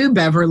moving to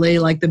Beverly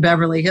like the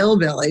Beverly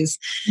Hillbillies.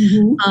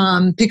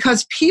 Mm-hmm.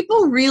 Because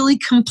people really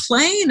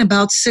complain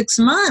about 6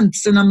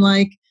 months. And I'm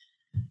like,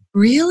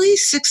 really?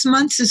 6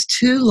 months is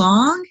too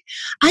long?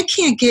 I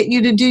can't get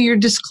you to do your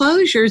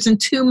disclosures, and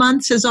 2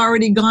 months has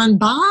already gone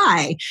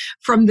by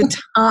from the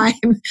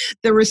time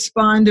the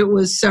respondent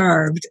was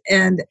served.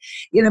 And,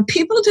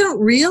 people don't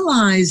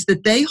realize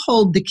that they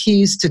hold the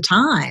keys to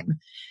time.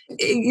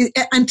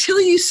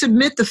 Until you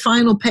submit the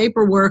final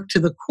paperwork to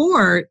the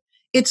court,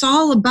 it's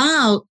all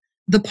about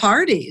the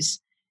parties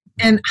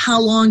and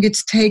how long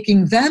it's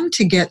taking them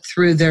to get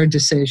through their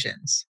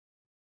decisions.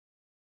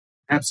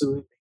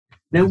 Absolutely.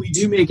 Now, we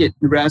do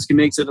Nebraska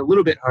makes it a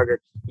little bit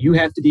harder. You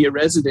have to be a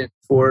resident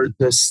for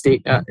the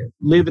state,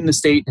 live in the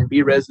state and be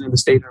a resident of the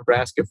state of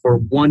Nebraska for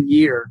 1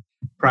 year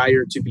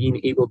prior to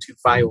being able to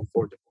file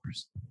for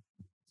divorce.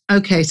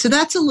 Okay, so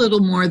that's a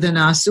little more than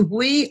us.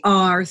 We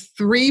are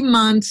 3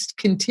 months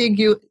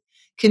contiguous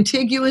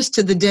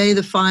to the day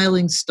the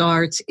filing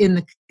starts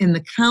in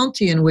the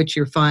county in which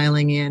you're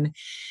filing in,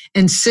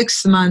 and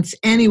 6 months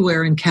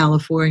anywhere in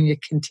California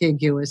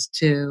contiguous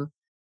to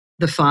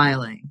the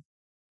filing.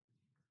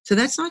 So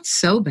that's not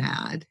so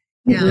bad.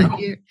 Yeah.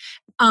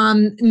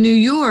 New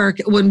York,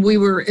 when we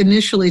were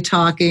initially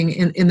talking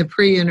in the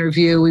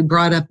pre-interview, we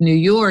brought up New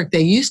York.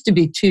 They used to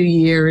be 2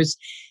 years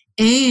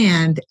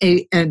and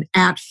an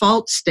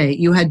at-fault state.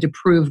 You had to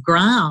prove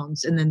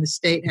grounds, and then the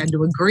state had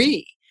to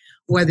agree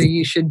whether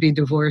you should be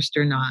divorced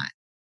or not.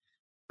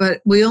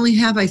 But we only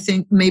have, I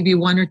think, maybe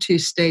 1 or 2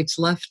 states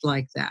left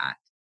like that.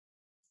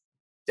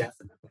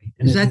 Definitely.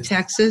 Is that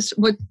Texas?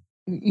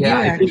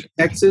 I think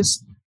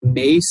Texas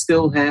may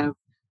still have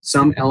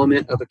some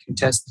element of a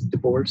contested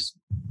divorce.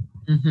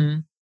 Mm-hmm.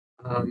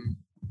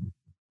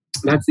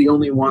 That's the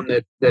only one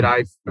that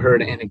I've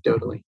heard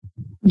anecdotally.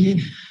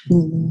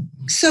 Mm-hmm.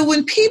 So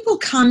when people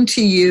come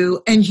to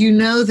you and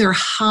they're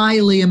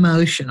highly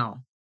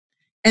emotional,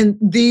 and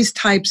these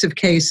types of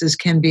cases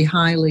can be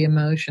highly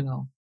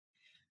emotional,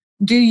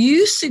 do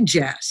you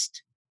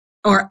suggest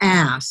or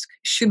ask,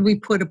 should we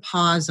put a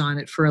pause on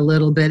it for a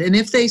little bit? And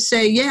if they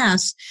say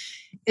yes,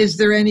 is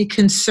there any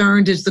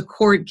concern? Does the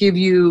court give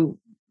you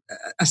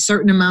a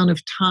certain amount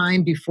of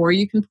time before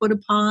you can put a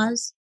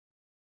pause?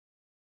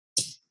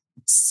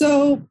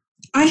 So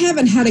I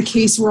haven't had a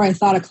case where I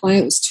thought a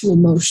client was too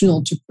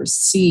emotional to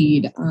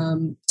proceed.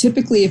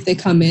 Typically, if they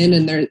come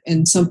in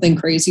and something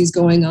crazy is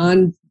going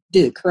on,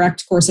 the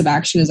correct course of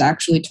action is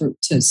actually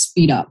to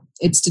speed up.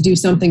 It's to do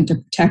something to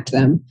protect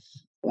them,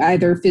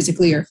 either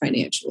physically or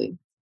financially.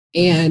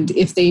 And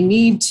if they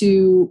need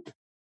to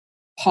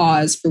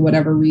pause for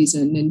whatever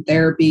reason in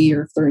therapy,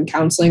 or if they're in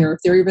counseling, or if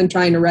they're even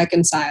trying to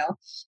reconcile,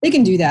 they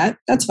can do that.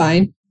 That's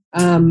fine.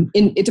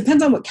 It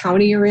depends on what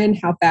county you're in,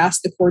 how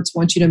fast the courts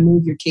want you to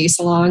move your case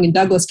along. In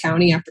Douglas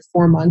County, after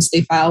 4 months,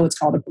 they file what's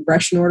called a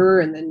progression order,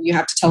 and then you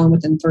have to tell them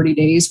within 30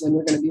 days when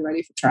you're going to be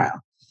ready for trial.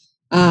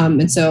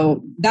 And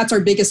so that's our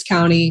biggest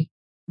county.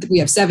 We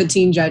have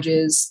 17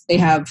 judges. They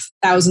have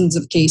thousands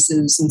of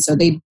cases, and so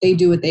they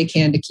do what they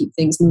can to keep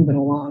things moving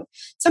along.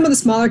 Some of the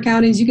smaller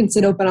counties, you can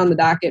sit open on the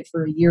docket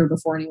for a year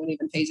before anyone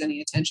even pays any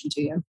attention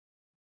to you.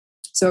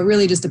 So it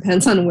really just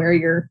depends on where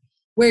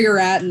you're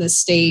at in the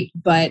state.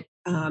 But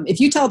if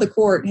you tell the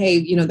court,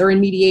 hey, they're in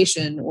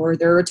mediation or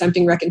they're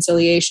attempting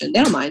reconciliation,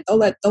 they don't mind. They'll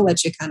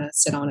let you kind of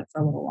sit on it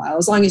for a little while,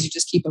 as long as you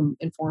just keep them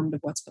informed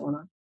of what's going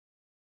on.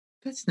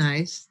 That's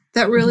nice.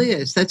 That really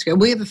is. That's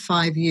good. We have a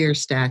 5-year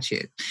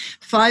statute.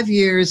 5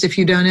 years, if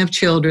you don't have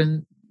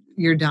children,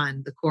 you're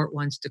done. The court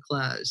wants to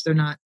close. They're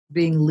not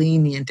being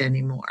lenient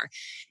anymore.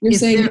 You're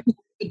saying you keep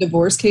a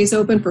divorce case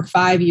open for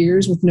 5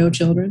 years with no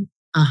children?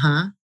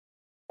 Uh-huh.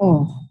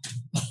 Oh.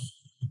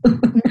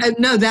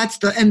 No, that's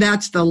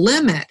the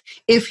limit.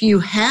 If you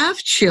have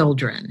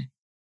children,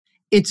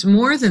 it's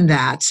more than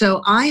that.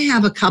 So I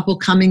have a couple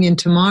coming in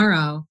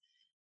tomorrow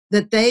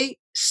that they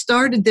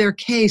started their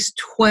case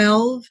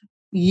 12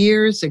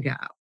 years ago.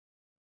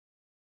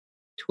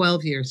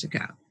 12 years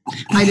ago.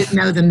 I didn't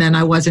know them then.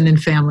 I wasn't in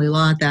family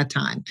law at that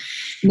time.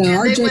 No,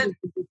 our judge,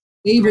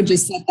 they would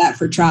just set that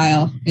for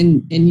trial,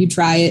 and you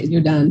try it and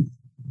you're done.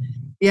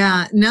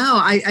 Yeah,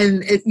 no,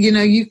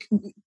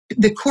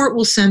 the court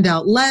will send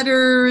out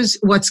letters.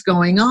 What's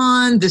going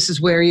on? This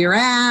is where you're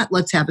at.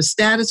 Let's have a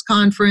status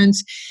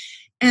conference.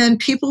 And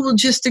people will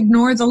just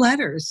ignore the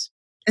letters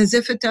as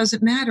if it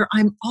doesn't matter.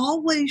 I'm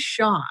always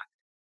shocked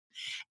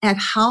at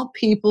how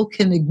people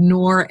can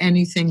ignore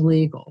anything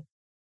legal.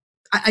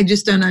 I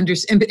just don't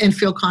understand and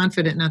feel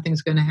confident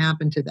nothing's going to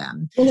happen to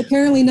them. Well,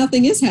 apparently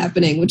nothing is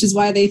happening, which is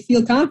why they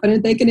feel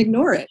confident they can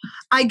ignore it.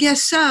 I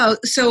guess so.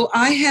 So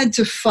I had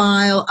to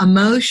file a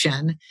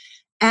motion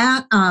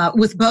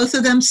with both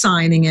of them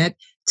signing it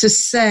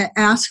to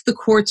ask the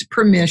court's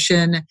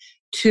permission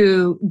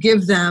to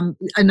give them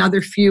another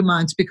few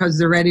months because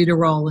they're ready to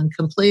roll and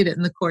complete it.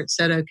 And the court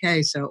said,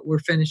 okay, so we're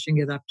finishing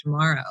it up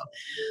tomorrow.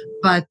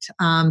 But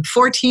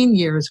 14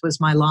 years was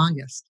my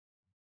longest.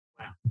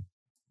 Wow.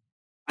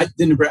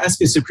 The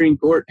Nebraska Supreme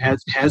Court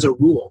has a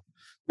rule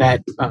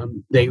that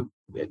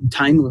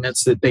time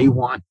limits that they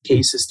want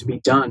cases to be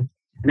done.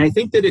 And I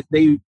think that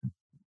they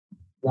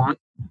want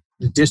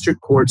the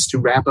district courts to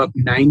wrap up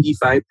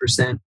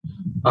 95%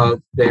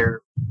 of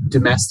their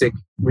domestic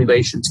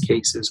relations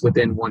cases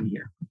within 1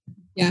 year.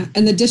 Yeah,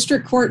 and the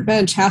district court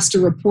bench has to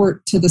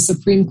report to the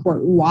Supreme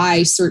Court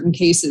why certain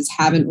cases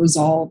haven't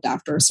resolved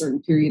after a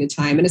certain period of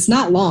time. And it's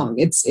not long.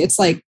 It's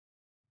like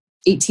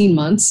 18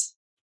 months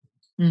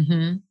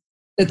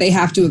that they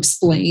have to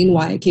explain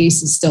why a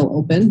case is still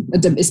open,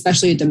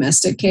 especially a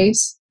domestic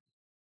case.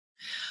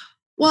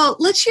 Well,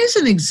 let's use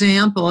an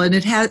example, and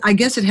I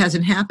guess it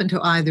hasn't happened to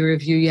either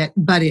of you yet,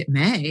 but it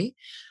may.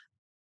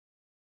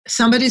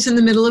 Somebody's in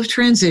the middle of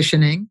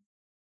transitioning,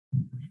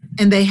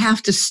 and they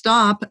have to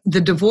stop the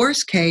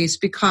divorce case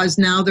because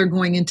now they're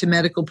going into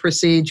medical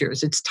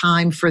procedures. It's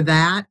time for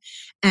that,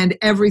 and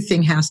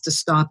everything has to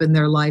stop in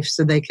their life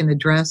so they can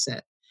address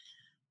it.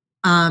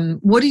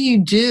 What do you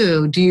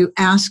do? Do you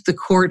ask the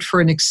court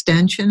for an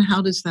extension?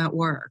 How does that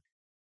work?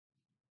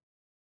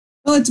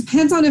 Well, it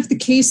depends on if the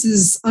case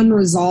is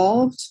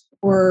unresolved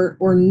or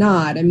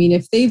not. I mean,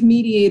 if they've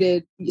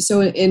mediated,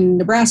 so in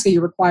Nebraska,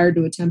 you're required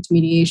to attempt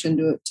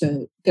mediation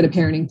to get a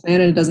parenting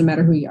plan, and it doesn't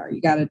matter who you are.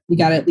 You got to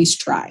at least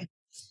try.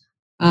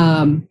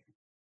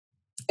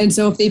 And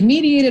so if they've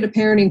mediated a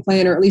parenting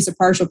plan or at least a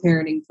partial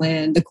parenting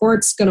plan, the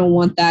court's going to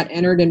want that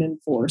entered and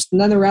enforced. And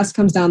then the rest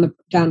comes down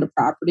to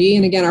property.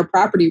 And again, our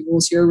property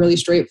rules here are really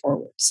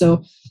straightforward.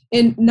 So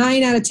in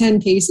 9 out of 10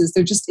 cases,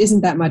 there just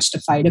isn't that much to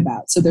fight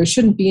about. So there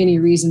shouldn't be any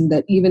reason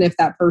that even if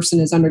that person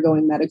is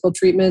undergoing medical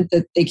treatment,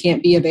 that they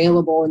can't be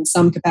available in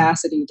some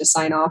capacity to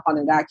sign off on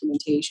their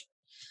documentation.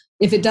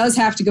 If it does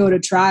have to go to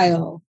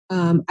trial,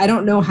 I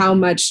don't know how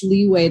much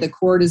leeway the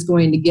court is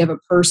going to give a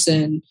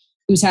person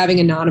who's having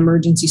a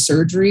non-emergency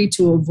surgery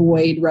to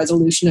avoid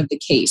resolution of the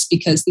case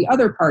because the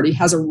other party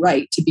has a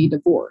right to be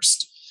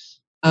divorced.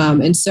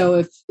 And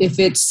so if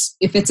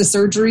it's a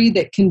surgery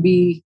that can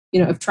be,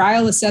 if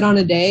trial is set on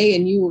a day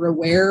and you were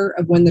aware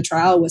of when the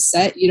trial was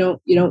set, you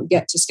don't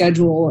get to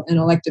schedule an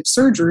elective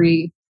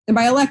surgery. And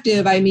by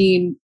elective, I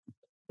mean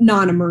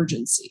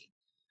non-emergency,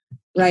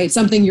 right?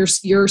 Something you're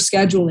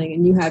scheduling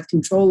and you have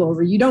control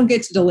over. You don't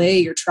get to delay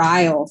your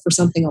trial for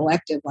something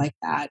elective like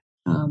that.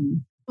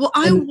 Well,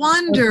 I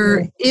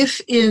wonder if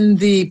in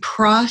the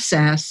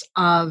process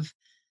of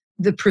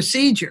the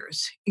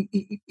procedures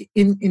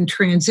in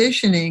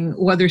transitioning,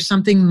 whether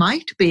something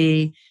might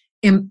be,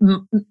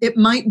 it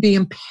might be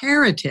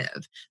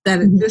imperative that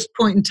at this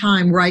point in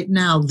time, right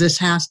now, this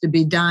has to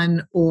be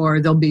done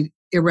or there'll be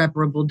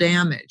irreparable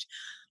damage.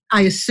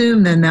 I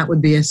assume then that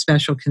would be a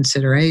special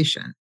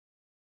consideration.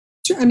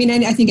 Sure. I mean,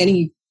 I think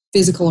any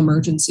physical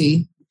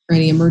emergency or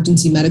any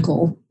emergency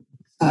medical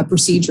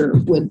procedure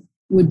would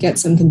get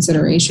some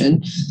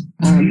consideration.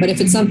 But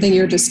if it's something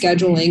you're just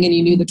scheduling and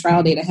you knew the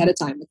trial date ahead of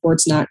time, the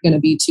court's not going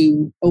to be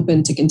too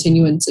open to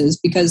continuances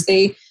because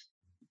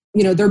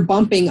they're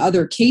bumping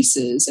other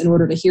cases in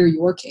order to hear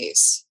your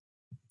case.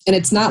 And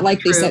it's not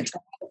like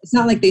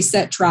they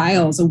set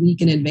trials a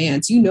week in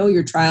advance. You know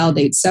your trial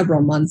date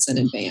several months in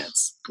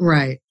advance.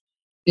 Right.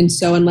 And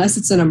so unless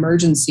it's an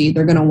emergency,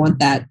 they're going to want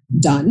that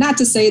done. Not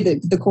to say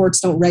that the courts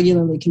don't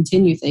regularly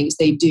continue things,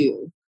 they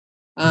do.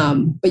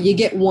 But you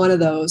get one of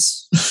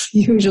those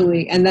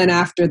usually. And then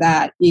after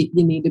that, you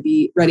need to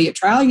be ready at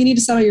trial. You need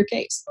to settle your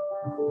case.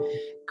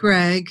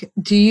 Greg,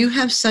 do you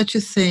have such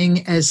a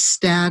thing as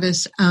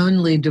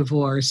status-only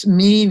divorce,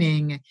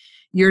 meaning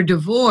you're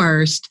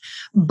divorced,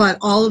 but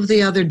all of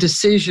the other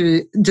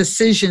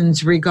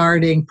decisions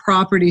regarding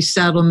property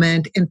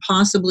settlement and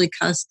possibly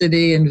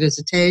custody and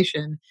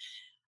visitation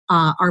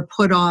are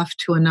put off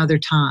to another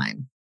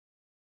time?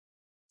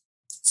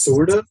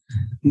 Sort of.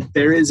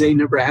 There is a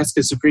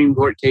Nebraska Supreme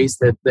Court case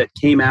that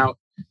came out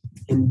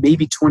in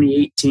maybe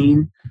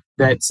 2018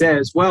 that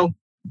says, well,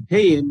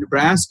 hey, in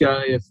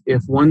Nebraska,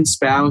 if one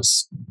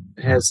spouse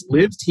has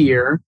lived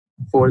here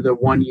for the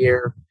 1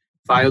 year,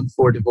 filed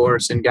for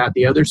divorce, and got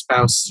the other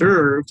spouse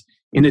served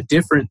in a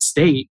different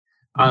state,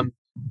 the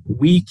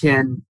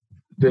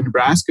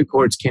Nebraska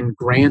courts can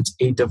grant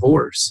a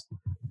divorce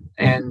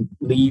and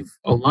leave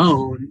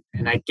alone,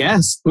 and I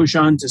guess push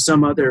on to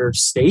some other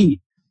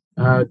state,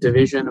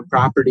 division of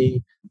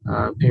property,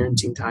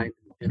 parenting time,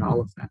 and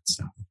all of that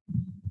stuff.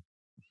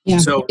 Yeah.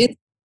 So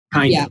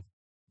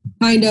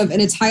kind of.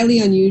 And it's highly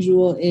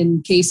unusual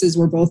in cases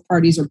where both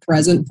parties are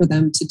present for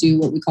them to do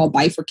what we call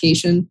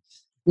bifurcation,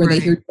 where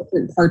they hear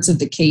different parts of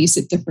the case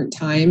at different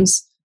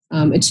times.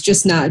 It's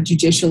just not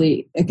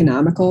judicially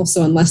economical.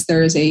 So unless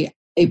there is a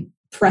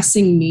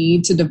pressing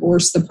need to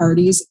divorce the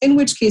parties, in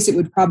which case it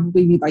would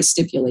probably be by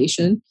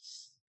stipulation,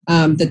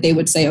 that they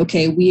would say,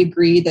 okay, we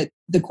agree that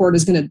the court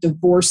is going to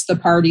divorce the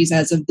parties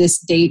as of this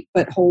date,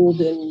 but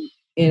hold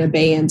in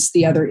abeyance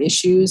the other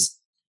issues.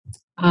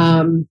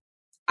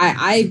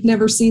 I've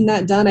never seen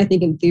that done. I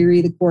think in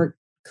theory the court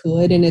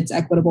could, in its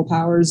equitable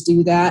powers,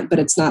 do that, but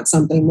it's not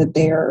something that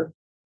they're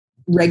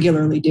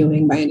regularly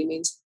doing by any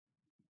means.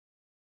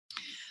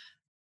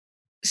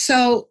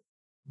 So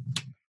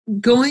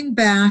going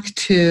back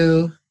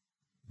to,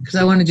 because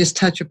I want to just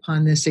touch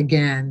upon this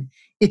again,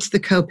 it's the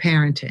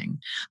co-parenting.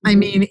 I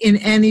mean, in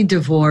any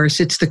divorce,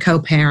 it's the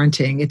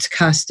co-parenting, it's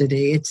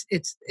custody,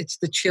 it's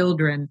the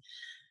children.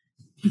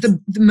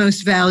 The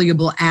most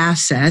valuable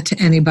asset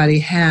anybody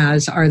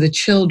has are the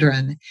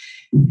children.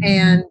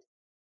 And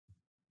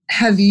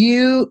have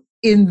you,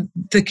 in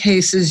the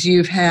cases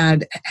you've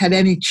had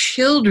any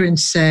children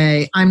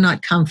say, I'm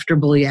not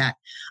comfortable yet,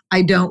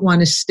 I don't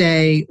want to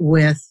stay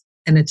with,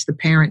 and it's the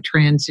parent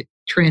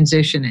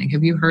transitioning?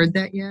 Have you heard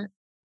that yet?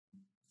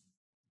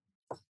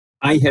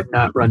 I have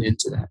not run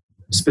into that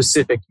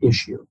specific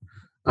issue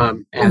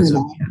as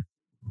of yet.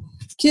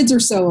 Kids are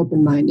so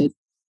open-minded.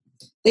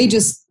 They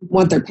just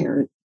want their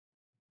parent.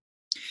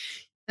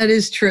 That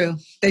is true.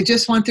 They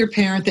just want their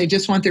parent. They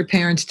just want their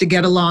parents to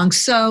get along.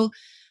 So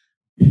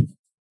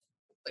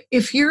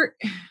if you're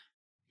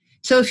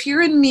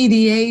in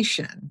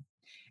mediation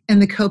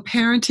and the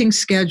co-parenting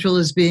schedule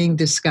is being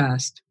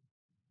discussed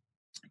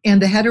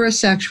and the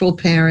heterosexual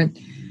parent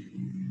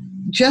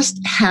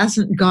just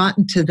hasn't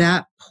gotten to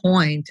that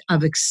point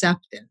of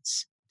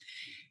acceptance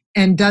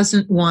and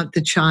doesn't want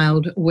the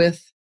child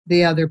with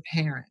the other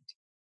parent,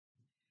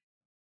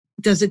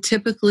 does it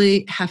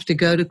typically have to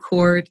go to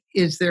court?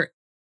 Is there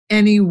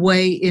any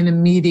way in a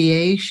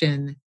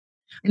mediation?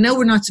 I know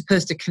we're not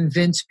supposed to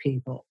convince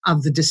people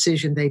of the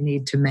decision they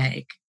need to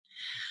make,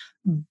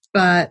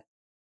 but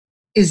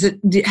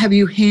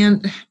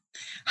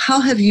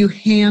how have you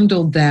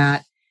handled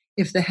that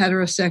if the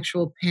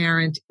heterosexual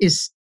parent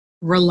is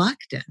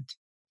reluctant?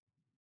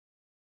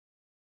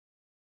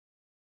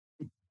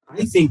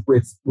 I think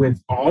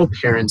with all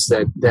parents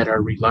that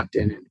are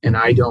reluctant, and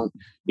I don't,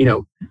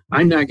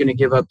 I'm not going to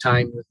give up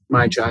time with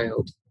my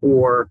child,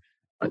 or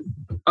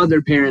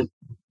other parent,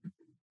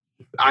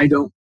 I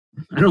don't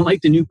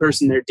like the new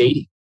person they're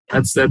dating.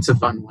 That's a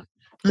fun one.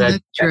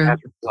 That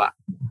happens a lot.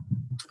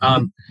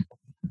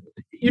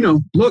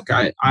 Look,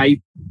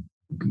 I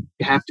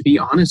have to be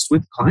honest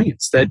with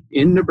clients that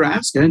in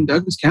Nebraska and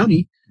Douglas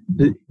County,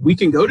 we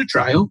can go to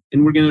trial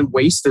and we're going to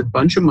waste a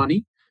bunch of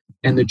money,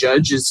 and the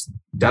judge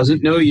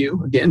doesn't know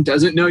you,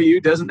 doesn't know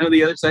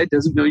the other side,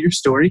 doesn't know your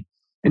story,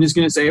 and is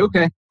going to say,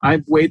 okay,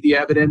 I've weighed the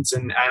evidence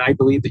and I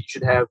believe that you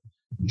should have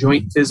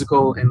joint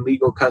physical and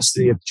legal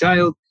custody of the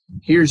child.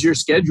 Here's your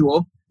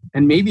schedule.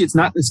 And maybe it's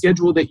not the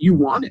schedule that you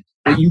wanted,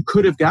 that you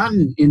could have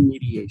gotten in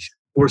mediation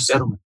or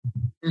settlement.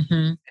 Mm-hmm.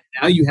 And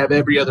now you have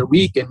every other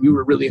week, and you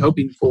were really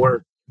hoping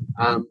for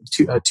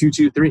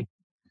 2-2-3.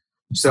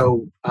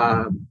 So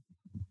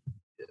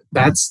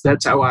that's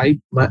how I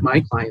let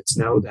my clients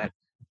know that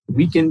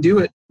we can do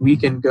it. We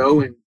can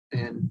go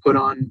and put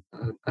on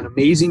an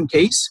amazing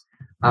case,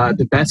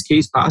 the best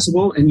case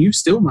possible, and you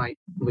still might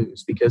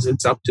lose because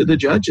it's up to the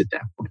judge at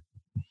that point.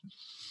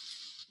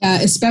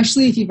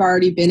 Especially if you've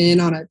already been in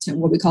on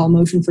what we call a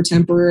motion for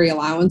temporary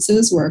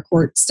allowances, where a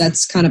court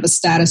sets kind of a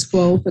status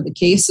quo for the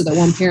case so that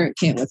one parent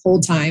can't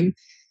withhold time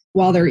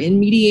while they're in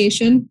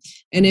mediation.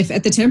 And if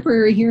at the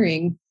temporary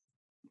hearing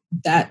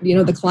that,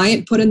 the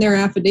client put in their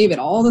affidavit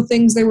all the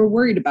things they were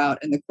worried about,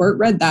 and the court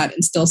read that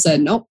and still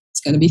said, nope,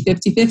 it's going to be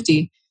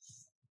 50-50,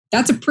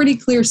 that's a pretty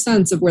clear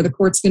sense of where the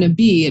court's going to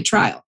be at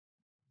trial,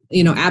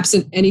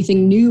 absent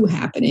anything new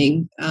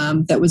happening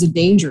that was a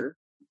danger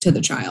to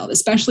the child,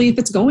 especially if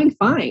it's going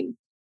fine.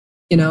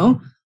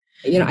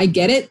 I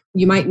get it.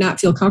 You might not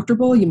feel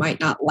comfortable. You might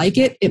not like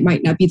it. It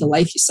might not be the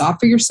life you saw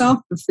for yourself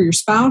or for your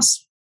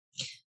spouse.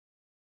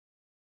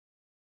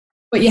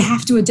 But you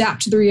have to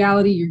adapt to the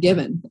reality you're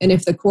given. And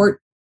if the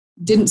court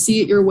didn't see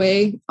it your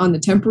way on the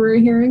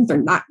temporary hearing, they're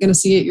not going to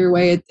see it your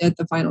way at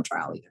the final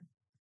trial either.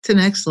 It's an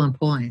excellent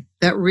point.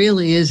 That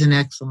really is an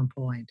excellent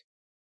point.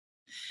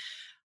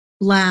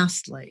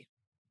 Lastly,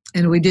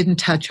 and we didn't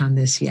touch on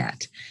this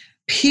yet,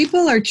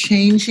 people are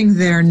changing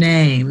their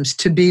names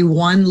to be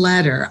one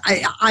letter.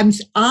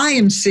 I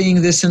am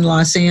seeing this in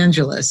Los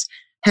Angeles.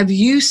 Have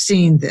you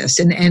seen this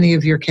in any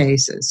of your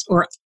cases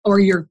or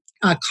your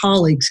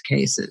colleagues'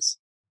 cases?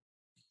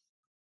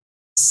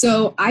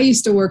 So I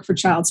used to work for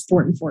child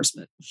support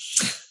enforcement.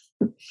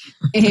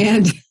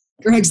 And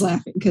Greg's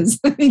laughing because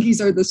I think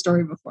he's heard this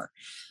story before.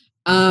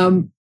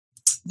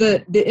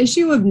 The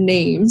issue of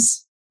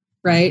names,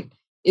 right,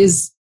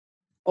 is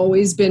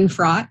always been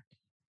fraught.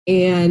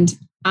 And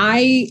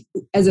I,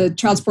 as a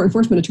child support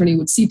enforcement attorney,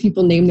 would see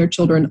people name their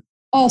children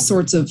all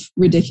sorts of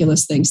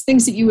ridiculous things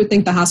that you would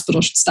think the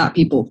hospital should stop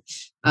people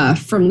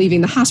from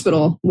leaving the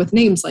hospital with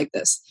names like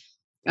this.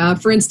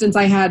 For instance,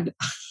 I had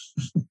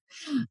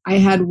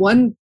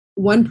one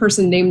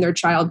person name their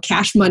child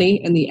Cash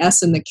Money, and the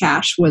S in the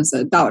cash was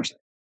a dollar sign.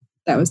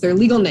 That was their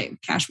legal name,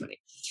 Cash Money.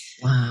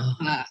 Wow.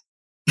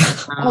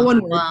 All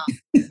one word. Wow.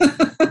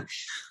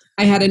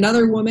 I had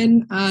another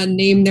woman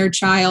name their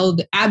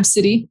child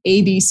Absidy,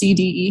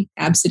 ABCDE,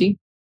 Absidy.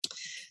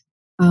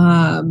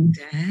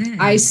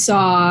 I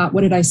saw,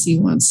 what did I see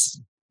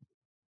once?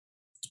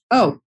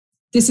 Oh,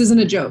 this isn't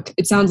a joke.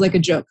 It sounds like a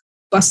joke.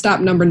 Bus stop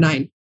number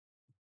 9.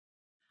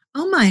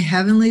 Oh, my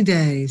heavenly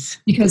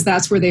days. Because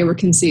that's where they were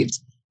conceived.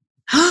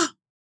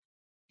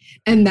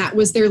 And that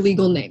was their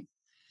legal name.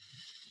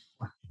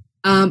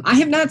 I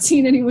have not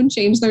seen anyone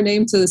change their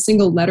name to a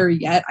single letter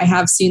yet. I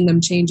have seen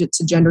them change it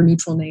to gender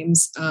neutral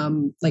names.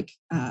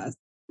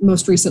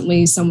 Most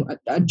recently,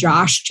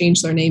 Josh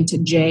changed their name to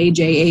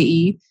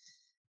Jae,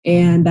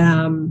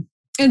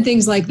 and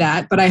things like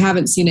that. But I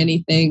haven't seen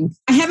anything.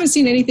 I haven't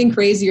seen anything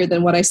crazier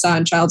than what I saw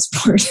in child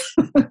support.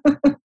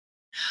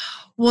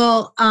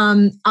 Well,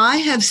 I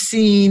have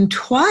seen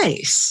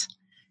twice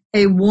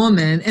a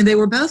woman, and they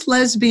were both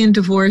lesbian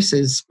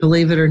divorces,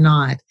 believe it or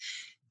not,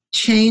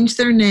 change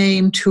their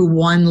name to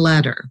one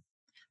letter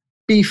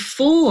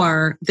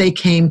before they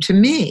came to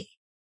me.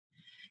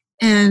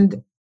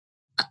 And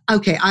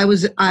okay, I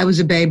was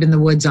a babe in the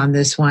woods on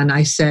this one.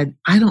 I said,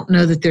 I don't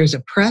know that there's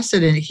a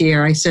precedent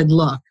here. I said,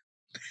 look,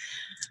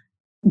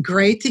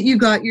 great that you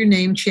got your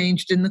name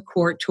changed in the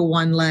court to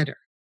one letter.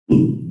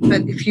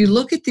 But if you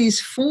look at these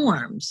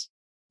forms,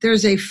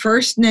 there's a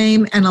first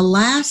name and a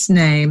last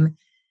name.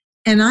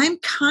 And I'm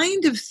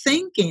kind of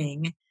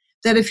thinking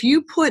that if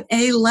you put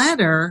a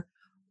letter,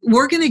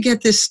 we're going to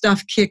get this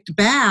stuff kicked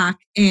back,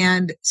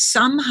 and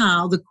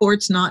somehow the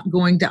court's not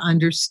going to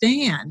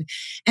understand.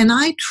 And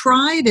I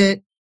tried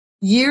it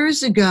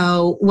years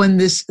ago when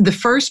the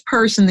first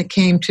person that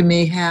came to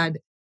me had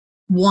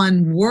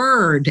one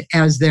word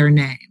as their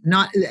name.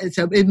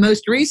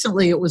 Most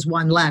recently it was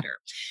one letter.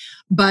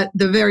 But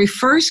the very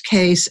first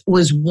case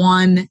was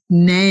one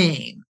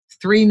name,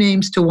 3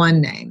 names to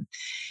one name.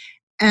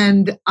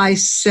 And I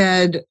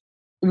said,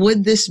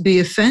 would this be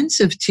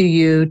offensive to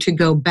you to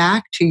go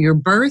back to your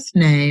birth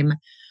name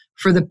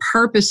for the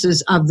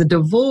purposes of the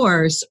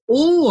divorce,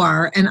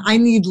 or, and I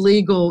need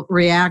legal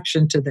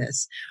reaction to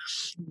this,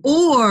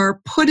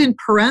 or put in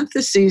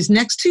parentheses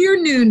next to your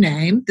new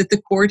name that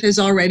the court has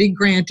already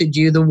granted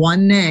you, the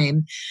one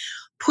name,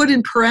 put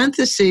in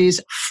parentheses,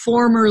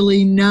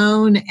 formerly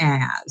known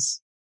as.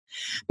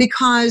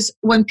 Because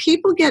when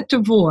people get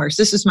divorced,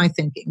 this is my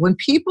thinking, when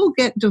people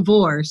get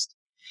divorced,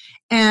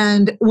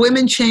 and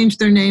women change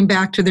their name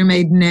back to their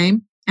maiden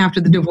name after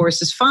the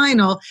divorce is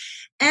final,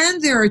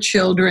 and there are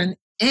children,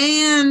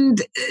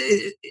 and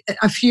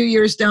a few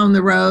years down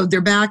the road,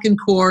 they're back in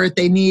court,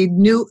 they need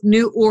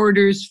new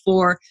orders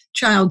for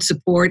child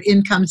support,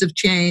 incomes have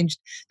changed,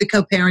 the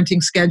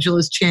co-parenting schedule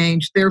has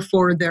changed,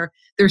 therefore they're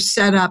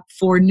set up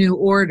for new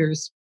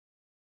orders.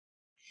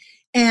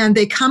 And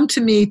they come to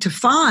me to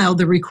file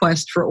the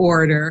request for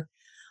order.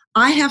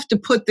 I have to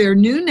put their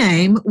new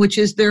name, which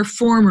is their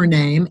former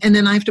name, and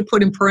then I have to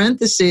put in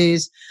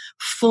parentheses,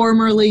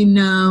 formerly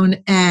known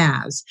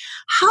as.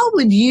 How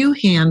would you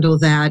handle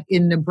that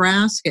in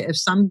Nebraska if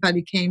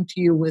somebody came to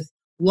you with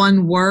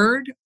one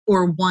word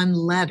or one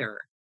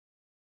letter?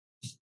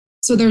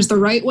 So there's the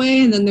right way,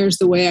 and then there's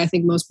the way I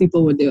think most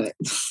people would do it.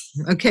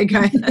 Okay,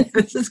 guys,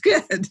 this is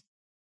good.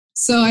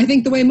 So I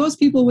think the way most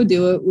people would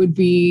do it would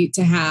be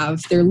to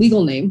have their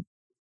legal name.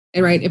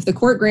 And right, if the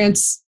court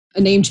grants a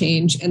name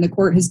change and the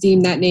court has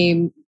deemed that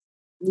name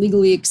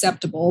legally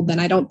acceptable, then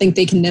I don't think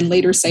they can then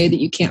later say that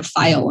you can't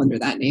file under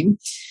that name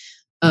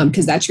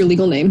because that's your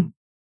legal name.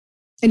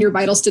 And your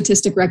vital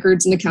statistic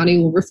records in the county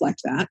will reflect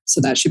that. So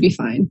that should be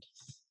fine.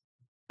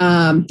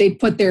 They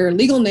put their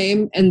legal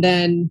name and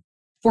then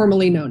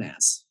formerly known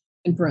as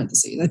in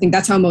parentheses. I think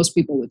that's how most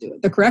people would do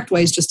it. The correct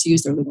way is just to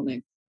use their legal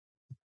name.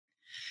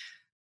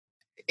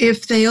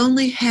 If they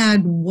only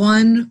had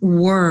one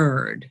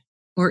word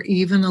or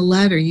even a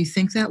letter, you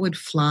think that would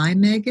fly,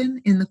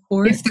 Meagan, in the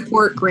court? If the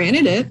court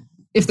granted it,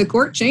 if the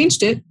court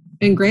changed it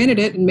and granted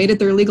it and made it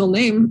their legal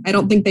name, I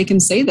don't think they can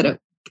say that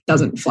it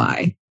doesn't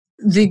fly.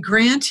 The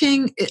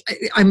granting,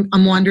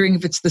 I'm wondering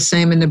if it's the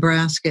same in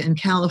Nebraska. In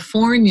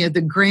California,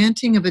 the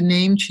granting of a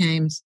name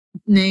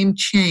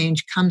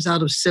change comes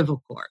out of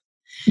civil court.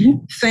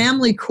 Mm-hmm.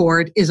 Family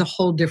court is a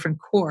whole different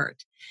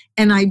court.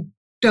 And I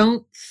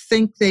don't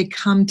think they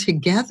come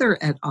together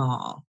at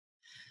all.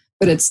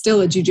 But it's still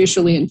a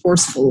judicially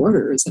enforceable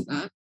order, isn't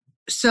that?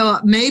 So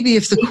maybe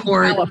if the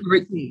court,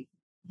 pardon me?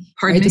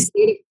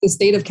 The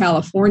state of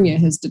California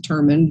has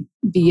determined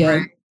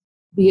via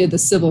the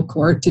civil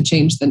court to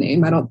change the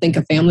name. I don't think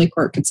a family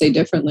court could say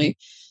differently.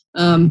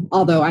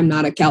 Although I'm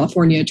not a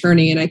California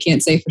attorney and I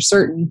can't say for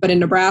certain, but in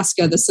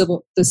Nebraska, the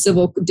civil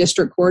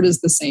district court is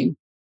the same.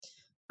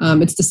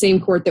 It's the same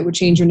court that would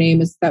change your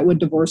name as that would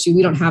divorce you.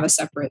 We don't have a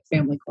separate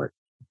family court.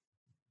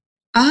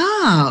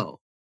 Oh,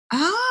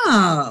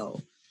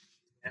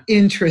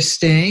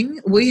 interesting.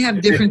 We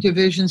have different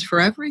divisions for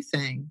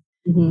everything.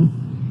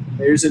 Mm-hmm.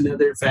 There's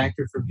another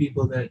factor for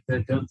people that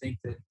don't think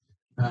that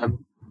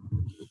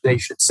they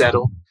should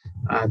settle.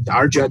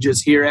 Our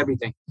judges hear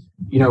everything.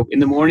 In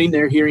the morning,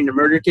 they're hearing a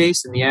murder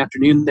case. In the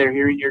afternoon, they're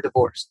hearing your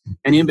divorce.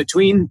 And in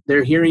between,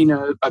 they're hearing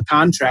a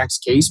contracts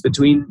case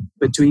between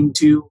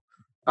two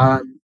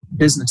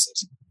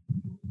businesses.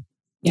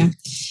 Yeah.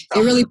 It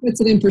really puts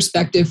it in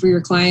perspective for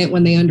your client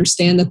when they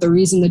understand that the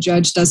reason the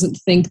judge doesn't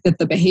think that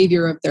the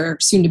behavior of their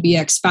soon-to-be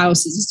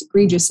ex-spouse is as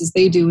egregious as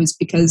they do is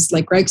because,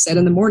 like Greg said,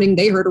 in the morning,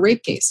 they heard a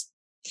rape case.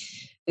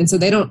 And so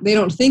they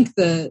don't think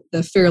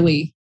the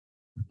fairly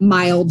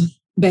mild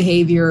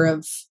behavior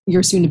of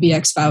your soon-to-be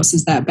ex-spouse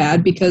is that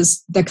bad,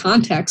 because the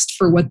context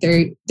for what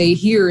they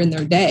hear in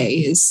their day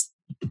is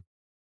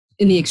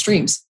in the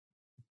extremes.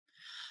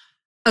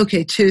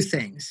 Okay, two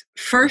things.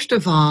 First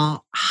of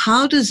all,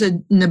 how does a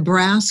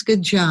Nebraska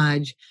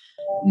judge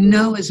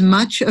know as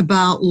much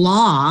about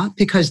law,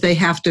 because they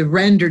have to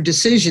render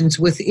decisions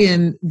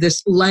within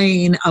this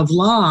lane of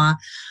law?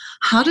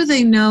 How do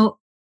they know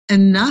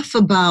enough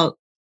about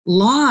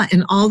law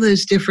in all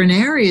those different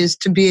areas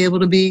to be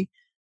able to be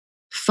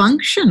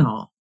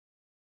functional?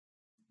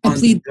 I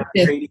plead the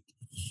fifth.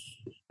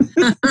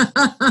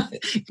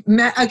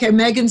 Okay,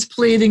 Megan's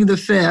pleading the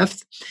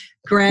fifth.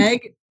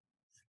 Greg?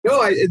 No,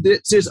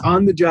 it's just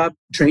on-the-job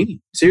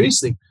training.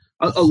 Seriously.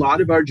 A lot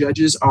of our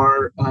judges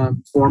are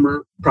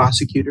former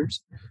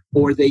prosecutors,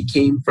 or they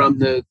came from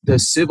the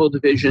civil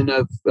division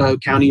of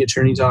county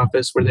attorney's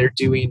office, where they're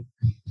doing,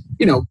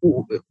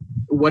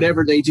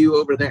 whatever they do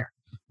over there.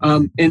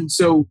 And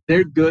so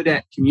they're good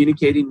at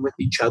communicating with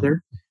each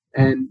other.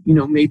 And,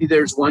 maybe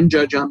there's one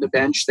judge on the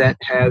bench that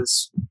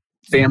has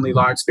family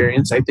law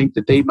experience. I think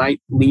that they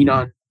might lean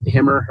on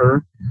him or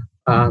her,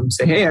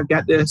 say, hey, I've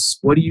got this.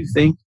 What do you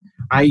think?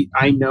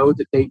 I know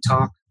that they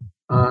talk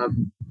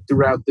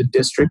throughout the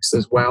districts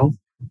as well.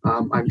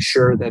 I'm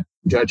sure that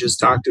judges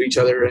talk to each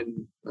other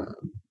and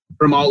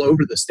from all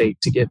over the state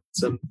to get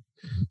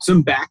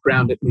some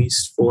background, at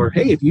least, for,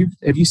 hey, have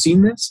you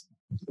seen this?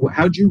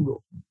 How'd you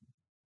rule?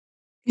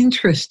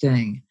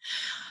 Interesting.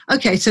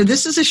 Okay, so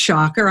this is a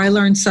shocker. I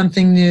learned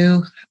something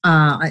new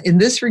in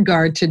this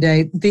regard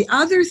today. The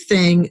other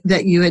thing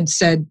that you had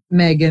said,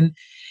 Meagan,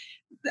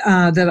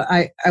 that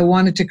I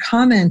wanted to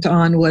comment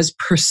on was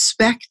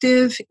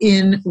perspective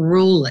in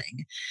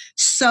ruling.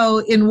 So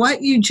in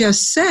what you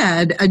just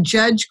said, a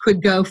judge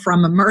could go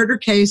from a murder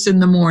case in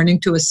the morning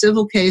to a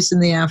civil case in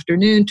the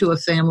afternoon to a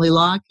family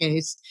law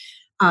case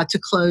to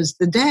close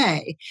the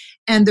day.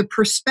 And the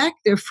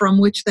perspective from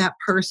which that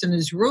person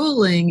is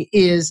ruling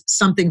is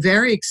something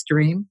very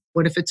extreme.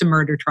 What if it's a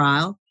murder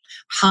trial,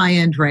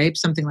 high-end rape,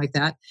 something like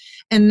that?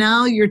 And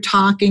now you're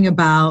talking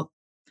about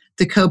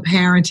the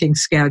co-parenting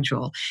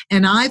schedule.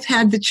 And I've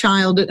had the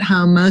child at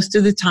home most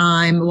of the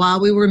time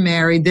while we were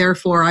married.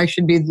 Therefore, I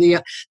should be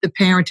the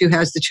parent who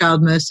has the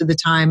child most of the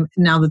time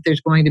now that there's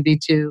going to be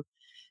two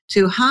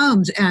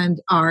homes, and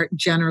are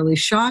generally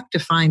shocked to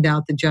find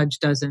out the judge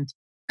doesn't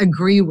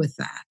agree with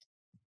that.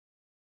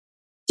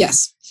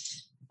 Yes.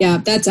 Yeah,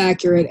 that's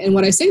accurate. And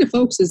what I say to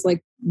folks is,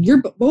 like,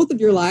 both of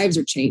your lives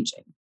are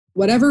changing.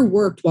 Whatever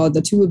worked while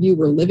the two of you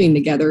were living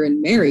together and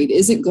married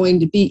isn't going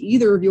to be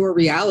either of your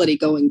reality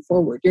going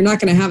forward. You're not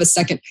going to have a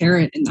second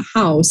parent in the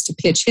house to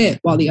pitch hit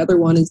while the other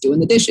one is doing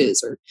the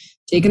dishes or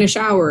taking a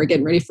shower or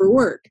getting ready for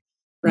work,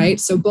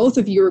 right? So both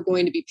of you are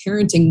going to be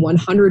parenting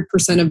 100%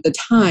 of the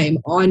time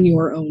on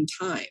your own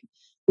time,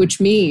 which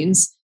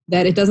means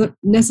that it doesn't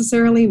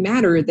necessarily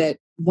matter that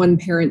one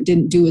parent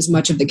didn't do as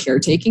much of the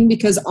caretaking,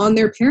 because on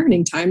their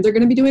parenting time, they're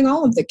going to be doing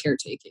all of the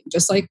caretaking,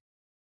 just like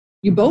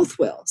you both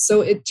will.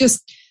 So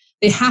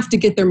they have to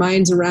get their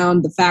minds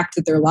around the fact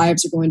that their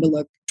lives are going to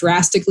look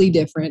drastically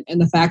different. And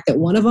the fact that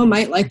one of them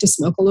might like to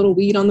smoke a little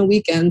weed on the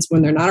weekends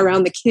when they're not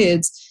around the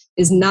kids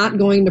is not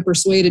going to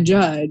persuade a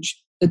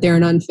judge that they're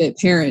an unfit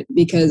parent,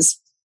 because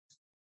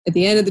at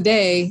the end of the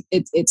day,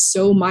 it's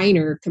so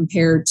minor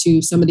compared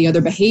to some of the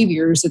other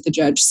behaviors that the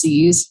judge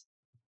sees.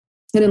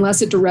 And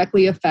unless it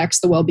directly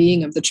affects the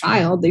well-being of the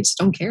child, they just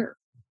don't care.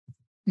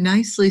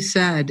 Nicely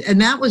said. And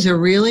that was a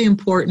really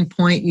important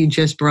point you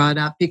just brought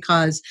up,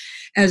 because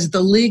as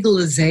the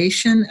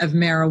legalization of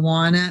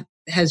marijuana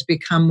has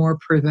become more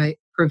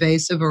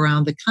pervasive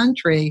around the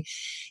country,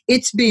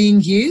 it's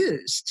being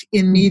used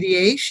in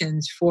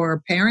mediations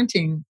for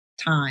parenting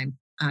time,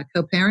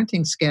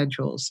 co-parenting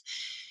schedules.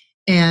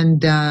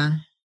 And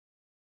I'm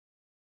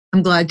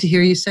glad to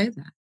hear you say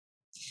that.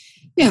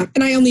 Yeah.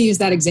 And I only use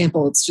that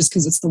example. It's just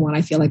because it's the one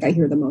I feel like I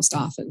hear the most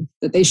often,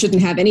 that they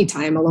shouldn't have any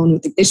time alone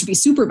with it. They should be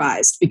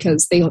supervised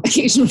because they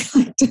occasionally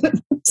like to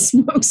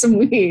smoke some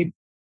weed.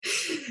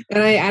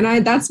 And I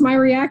that's my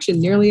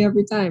reaction nearly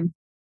every time.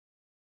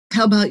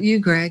 How about you,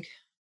 Greg?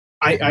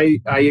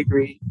 I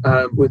agree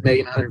with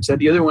Meagan 100%.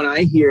 The other one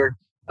I hear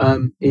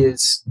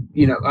is,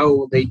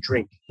 oh, they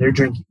drink. They're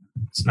drinking.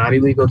 It's not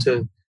illegal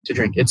to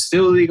drink. It's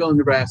still illegal in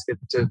Nebraska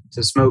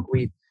to smoke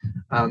weed,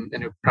 and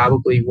it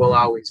probably will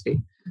always be.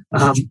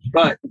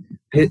 But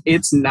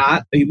it's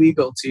not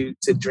illegal to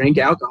drink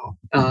alcohol.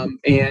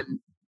 And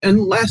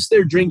unless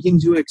they're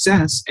drinking to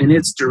excess and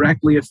it's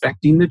directly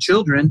affecting the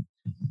children,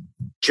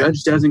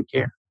 judge doesn't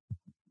care.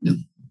 No.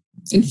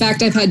 In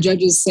fact, I've had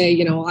judges say,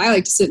 I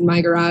like to sit in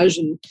my garage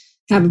and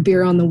have a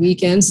beer on the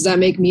weekends. Does that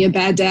make me a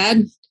bad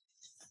dad?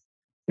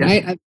 Yeah.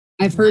 Right?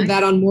 I've heard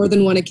that on more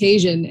than one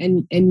occasion.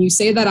 And you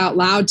say that out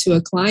loud to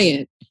a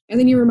client, and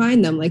then you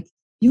remind them, like,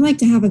 you like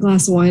to have a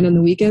glass of wine on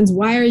the weekends.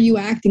 Why are you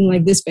acting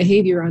like this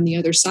behavior on the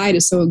other side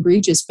is so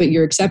egregious, but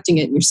you're accepting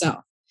it in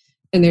yourself?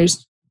 And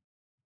there's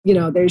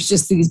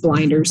just these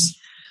blinders.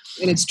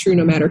 And it's true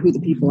no matter who the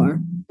people are.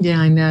 Yeah,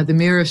 I know. The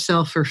mirror of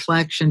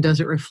self-reflection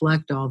doesn't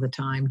reflect all the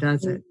time,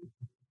 does it?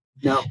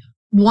 No.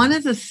 One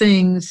of the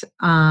things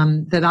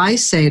that I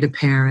say to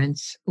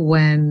parents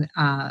when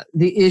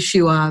the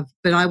issue of,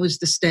 but I was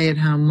the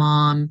stay-at-home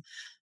mom.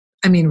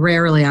 I mean,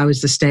 rarely I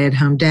was the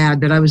stay-at-home dad,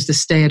 but I was the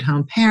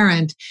stay-at-home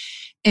parent.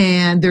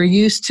 And they're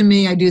used to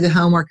me. I do the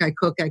homework, I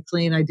cook, I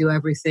clean, I do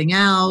everything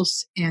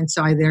else. And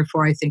so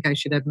therefore I think I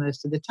should have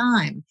most of the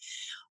time.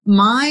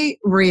 My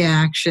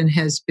reaction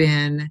has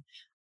been,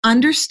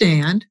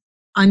 understand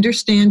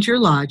your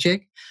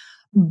logic,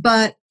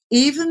 but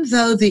even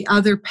though the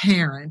other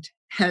parent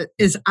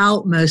is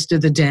out most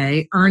of the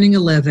day earning a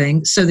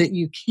living so that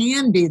you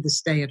can be the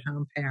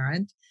stay-at-home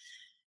parent,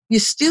 you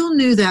still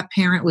knew that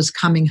parent was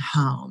coming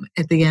home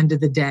at the end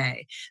of the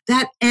day.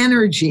 That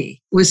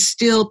energy was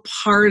still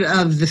part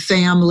of the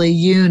family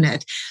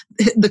unit.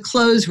 The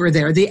clothes were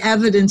there. The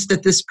evidence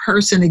that this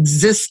person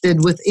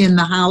existed within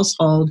the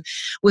household,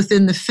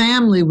 within the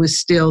family, was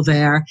still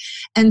there.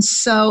 And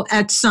so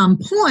at some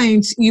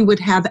point, you would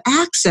have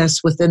access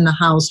within the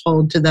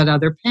household to that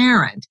other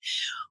parent.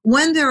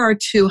 When there are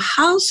two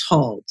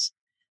households,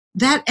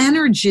 that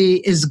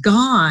energy is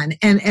gone.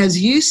 And as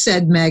you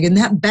said, Meagan,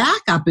 that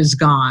backup is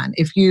gone.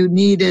 If you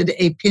needed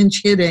a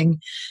pinch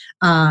hitting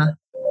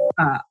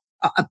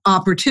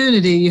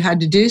opportunity, you had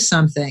to do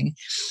something.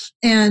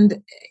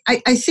 And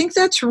I think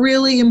that's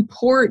really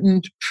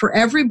important for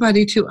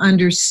everybody to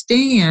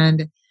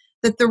understand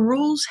that the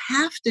rules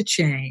have to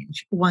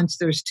change once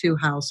there's two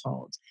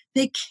households.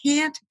 They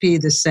can't be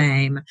the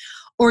same,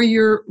 or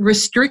you're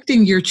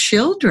restricting your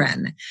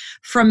children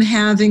from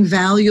having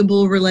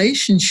valuable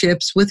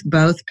relationships with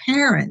both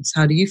parents.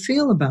 How do you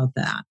feel about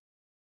that?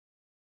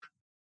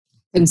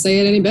 Couldn't say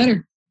it any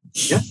better.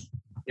 Yep.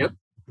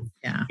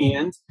 Yeah.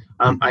 And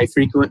I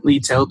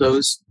frequently tell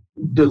those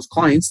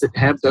clients that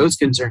have those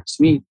concerns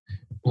to me,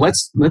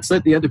 let's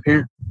let the other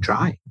parent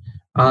try,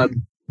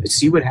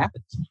 see what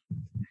happens.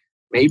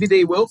 Maybe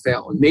they will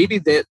fail, and maybe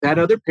that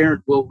other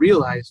parent will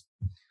realize,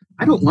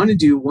 I don't want to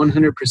do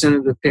 100%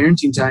 of the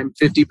parenting time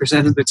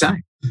 50% of the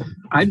time.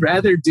 I'd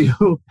rather do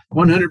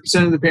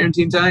 100% of the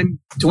parenting time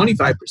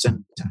 25% of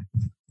the time.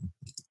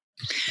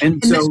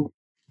 And so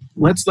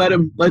let's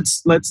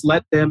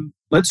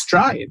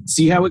try and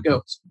see how it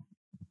goes.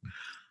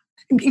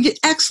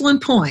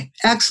 Excellent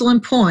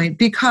point.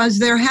 Because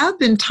there have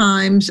been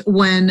times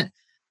when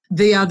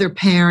the other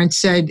parent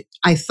said,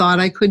 I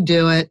thought I could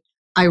do it.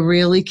 I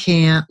really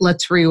can't.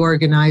 Let's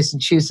reorganize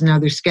and choose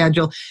another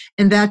schedule.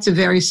 And that's a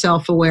very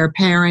self-aware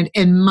parent.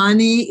 And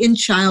money in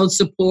child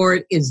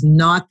support is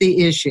not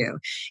the issue.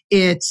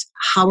 It's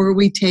how are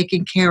we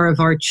taking care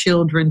of our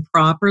children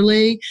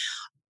properly?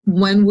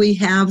 When we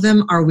have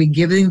them, are we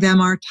giving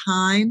them our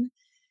time?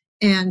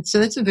 And so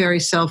that's a very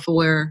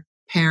self-aware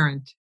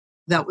parent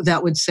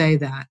that would say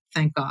that.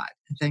 Thank God.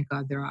 And thank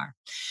God there are.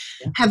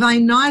 Yeah. Have I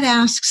not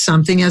asked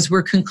something as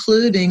we're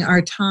concluding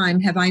our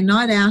time? Have I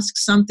not asked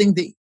something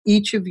that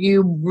each of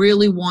you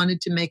really wanted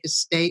to make a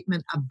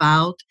statement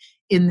about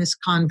in this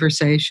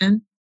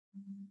conversation?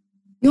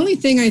 The only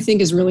thing I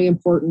think is really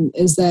important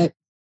is that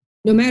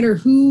no matter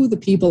who the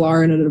people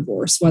are in a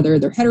divorce, whether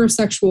they're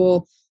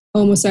heterosexual,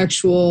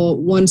 homosexual,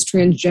 one's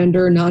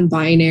transgender,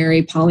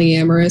 non-binary,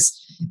 polyamorous,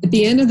 at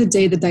the end of the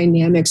day, the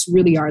dynamics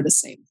really are the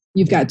same.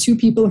 You've got two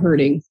people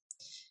hurting.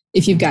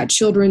 If you've got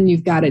children,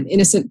 you've got an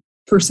innocent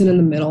person in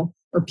the middle,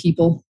 or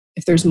people,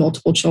 if there's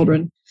multiple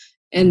children.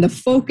 And the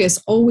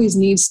focus always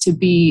needs to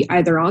be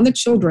either on the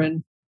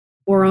children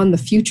or on the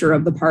future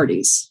of the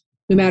parties,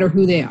 no matter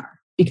who they are.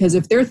 Because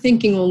if they're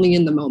thinking only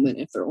in the moment,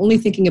 if they're only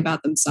thinking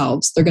about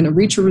themselves, they're going to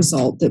reach a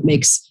result that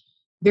makes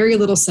very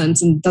little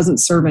sense and doesn't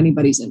serve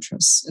anybody's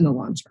interests in the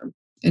long term.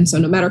 And so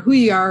no matter who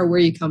you are, where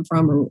you come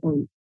from,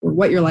 or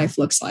what your life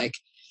looks like,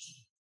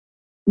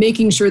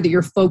 making sure that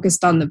you're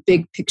focused on the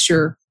big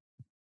picture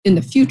in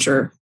the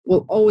future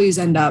will always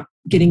end up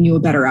getting you a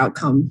better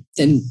outcome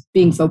than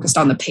being focused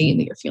on the pain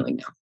that you're feeling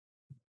now.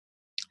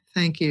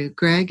 Thank you.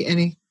 Greg,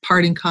 any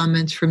parting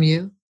comments from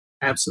you?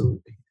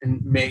 Absolutely.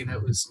 And May,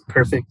 that was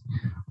perfect.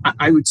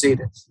 I would say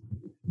this.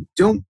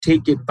 Don't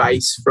take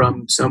advice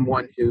from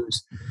someone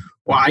who's,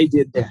 well, I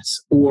did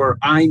this, or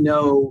I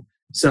know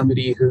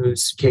somebody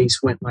whose case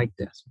went like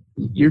this.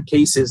 Your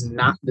case is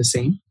not the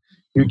same.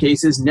 Your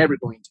case is never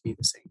going to be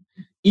the same.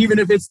 Even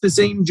if it's the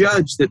same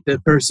judge that the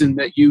person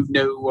that you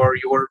know or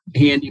your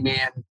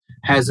handyman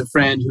has a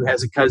friend who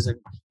has a cousin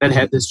that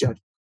had this judge,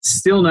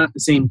 still not the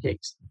same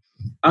case.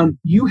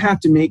 You have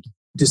to make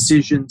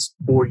decisions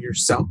for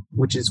yourself,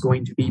 which is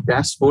going to be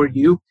best for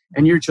you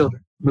and your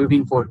children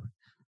moving forward.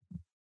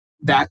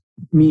 That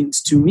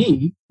means, to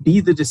me, be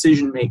the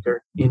decision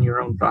maker in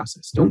your own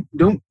process.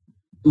 Don't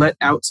let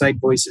outside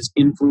voices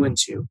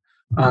influence you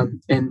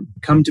and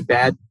come to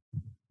bad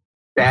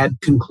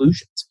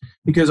conclusions,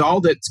 because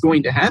all that's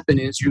going to happen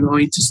is you're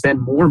going to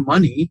spend more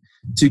money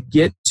to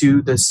get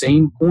to the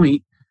same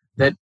point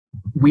that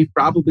we've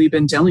probably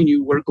been telling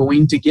you we're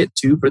going to get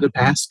to for the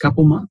past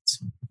couple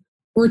months.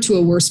 Or to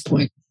a worse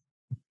point.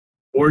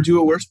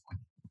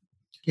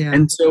 Yeah.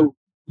 And so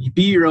you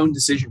be your own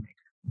decision maker.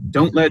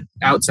 Don't let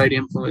outside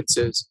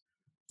influences.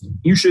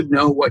 You should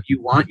know what you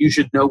want. You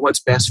should know what's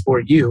best for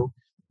you.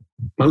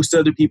 Most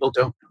other people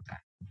don't know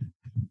that.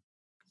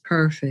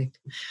 Perfect.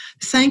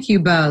 Thank you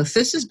both.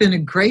 This has been a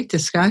great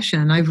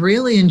discussion. I've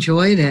really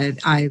enjoyed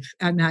it. I've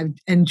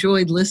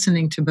enjoyed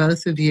listening to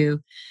both of you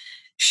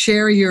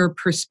share your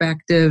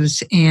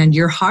perspectives and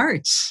your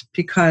hearts,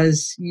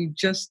 because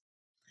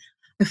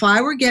if I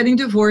were getting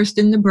divorced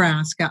in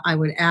Nebraska, I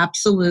would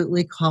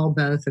absolutely call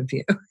both of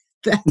you.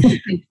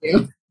 Thank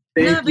you.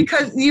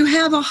 Because you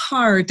have a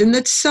heart, and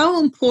that's so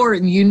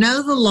important. You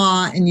know the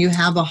law and you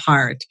have a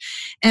heart.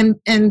 And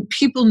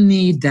people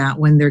need that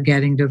when they're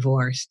getting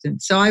divorced.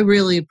 And so I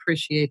really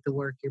appreciate the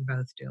work you're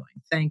both doing.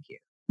 Thank you.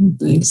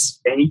 Thanks.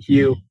 Thank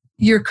you.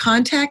 Your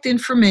contact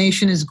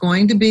information is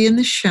going to be in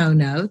the show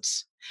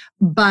notes,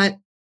 but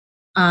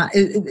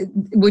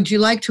would you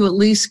like to at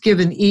least give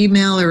an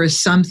email or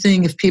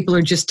something if people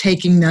are just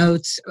taking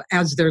notes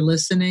as they're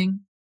listening?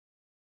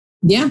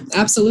 Yeah,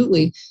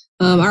 absolutely.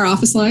 Our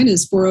office line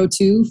is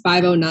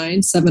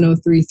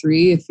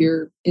 402-509-7033. If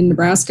you're in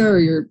Nebraska or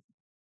your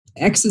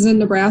ex is in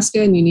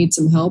Nebraska and you need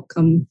some help,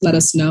 come let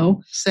us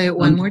know. Say it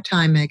one more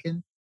time,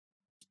 Meagan.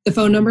 The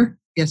phone number?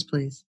 Yes,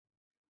 please.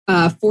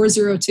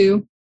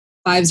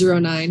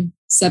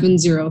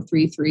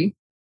 402-509-7033.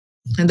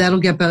 And that'll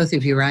get both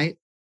of you, right?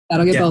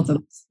 That'll get both of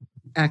us.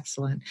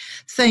 Excellent.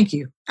 Thank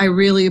you. I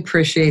really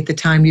appreciate the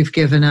time you've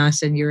given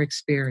us and your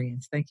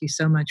experience. Thank you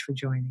so much for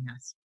joining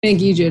us.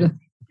 Thank you, Judith.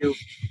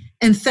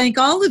 And thank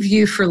all of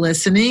you for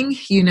listening.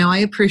 You know, I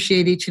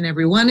appreciate each and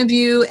every one of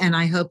you, and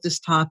I hope this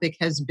topic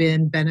has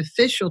been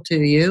beneficial to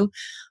you.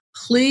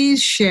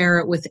 Please share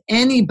it with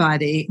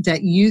anybody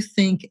that you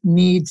think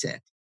needs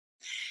it.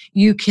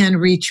 You can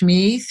reach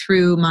me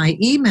through my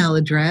email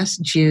address,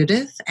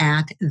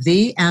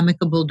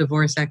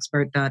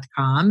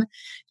 judith@theamicableddivorceexpert.com,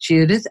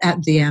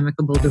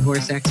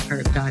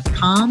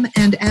 judith@theamicableddivorceexpert.com.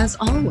 And as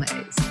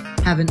always,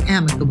 have an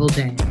amicable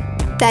day.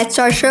 That's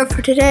our show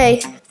for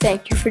today.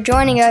 Thank you for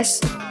joining us.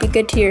 Be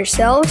good to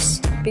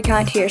yourselves, be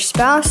kind to your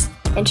spouse,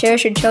 and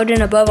cherish your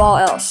children above all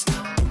else.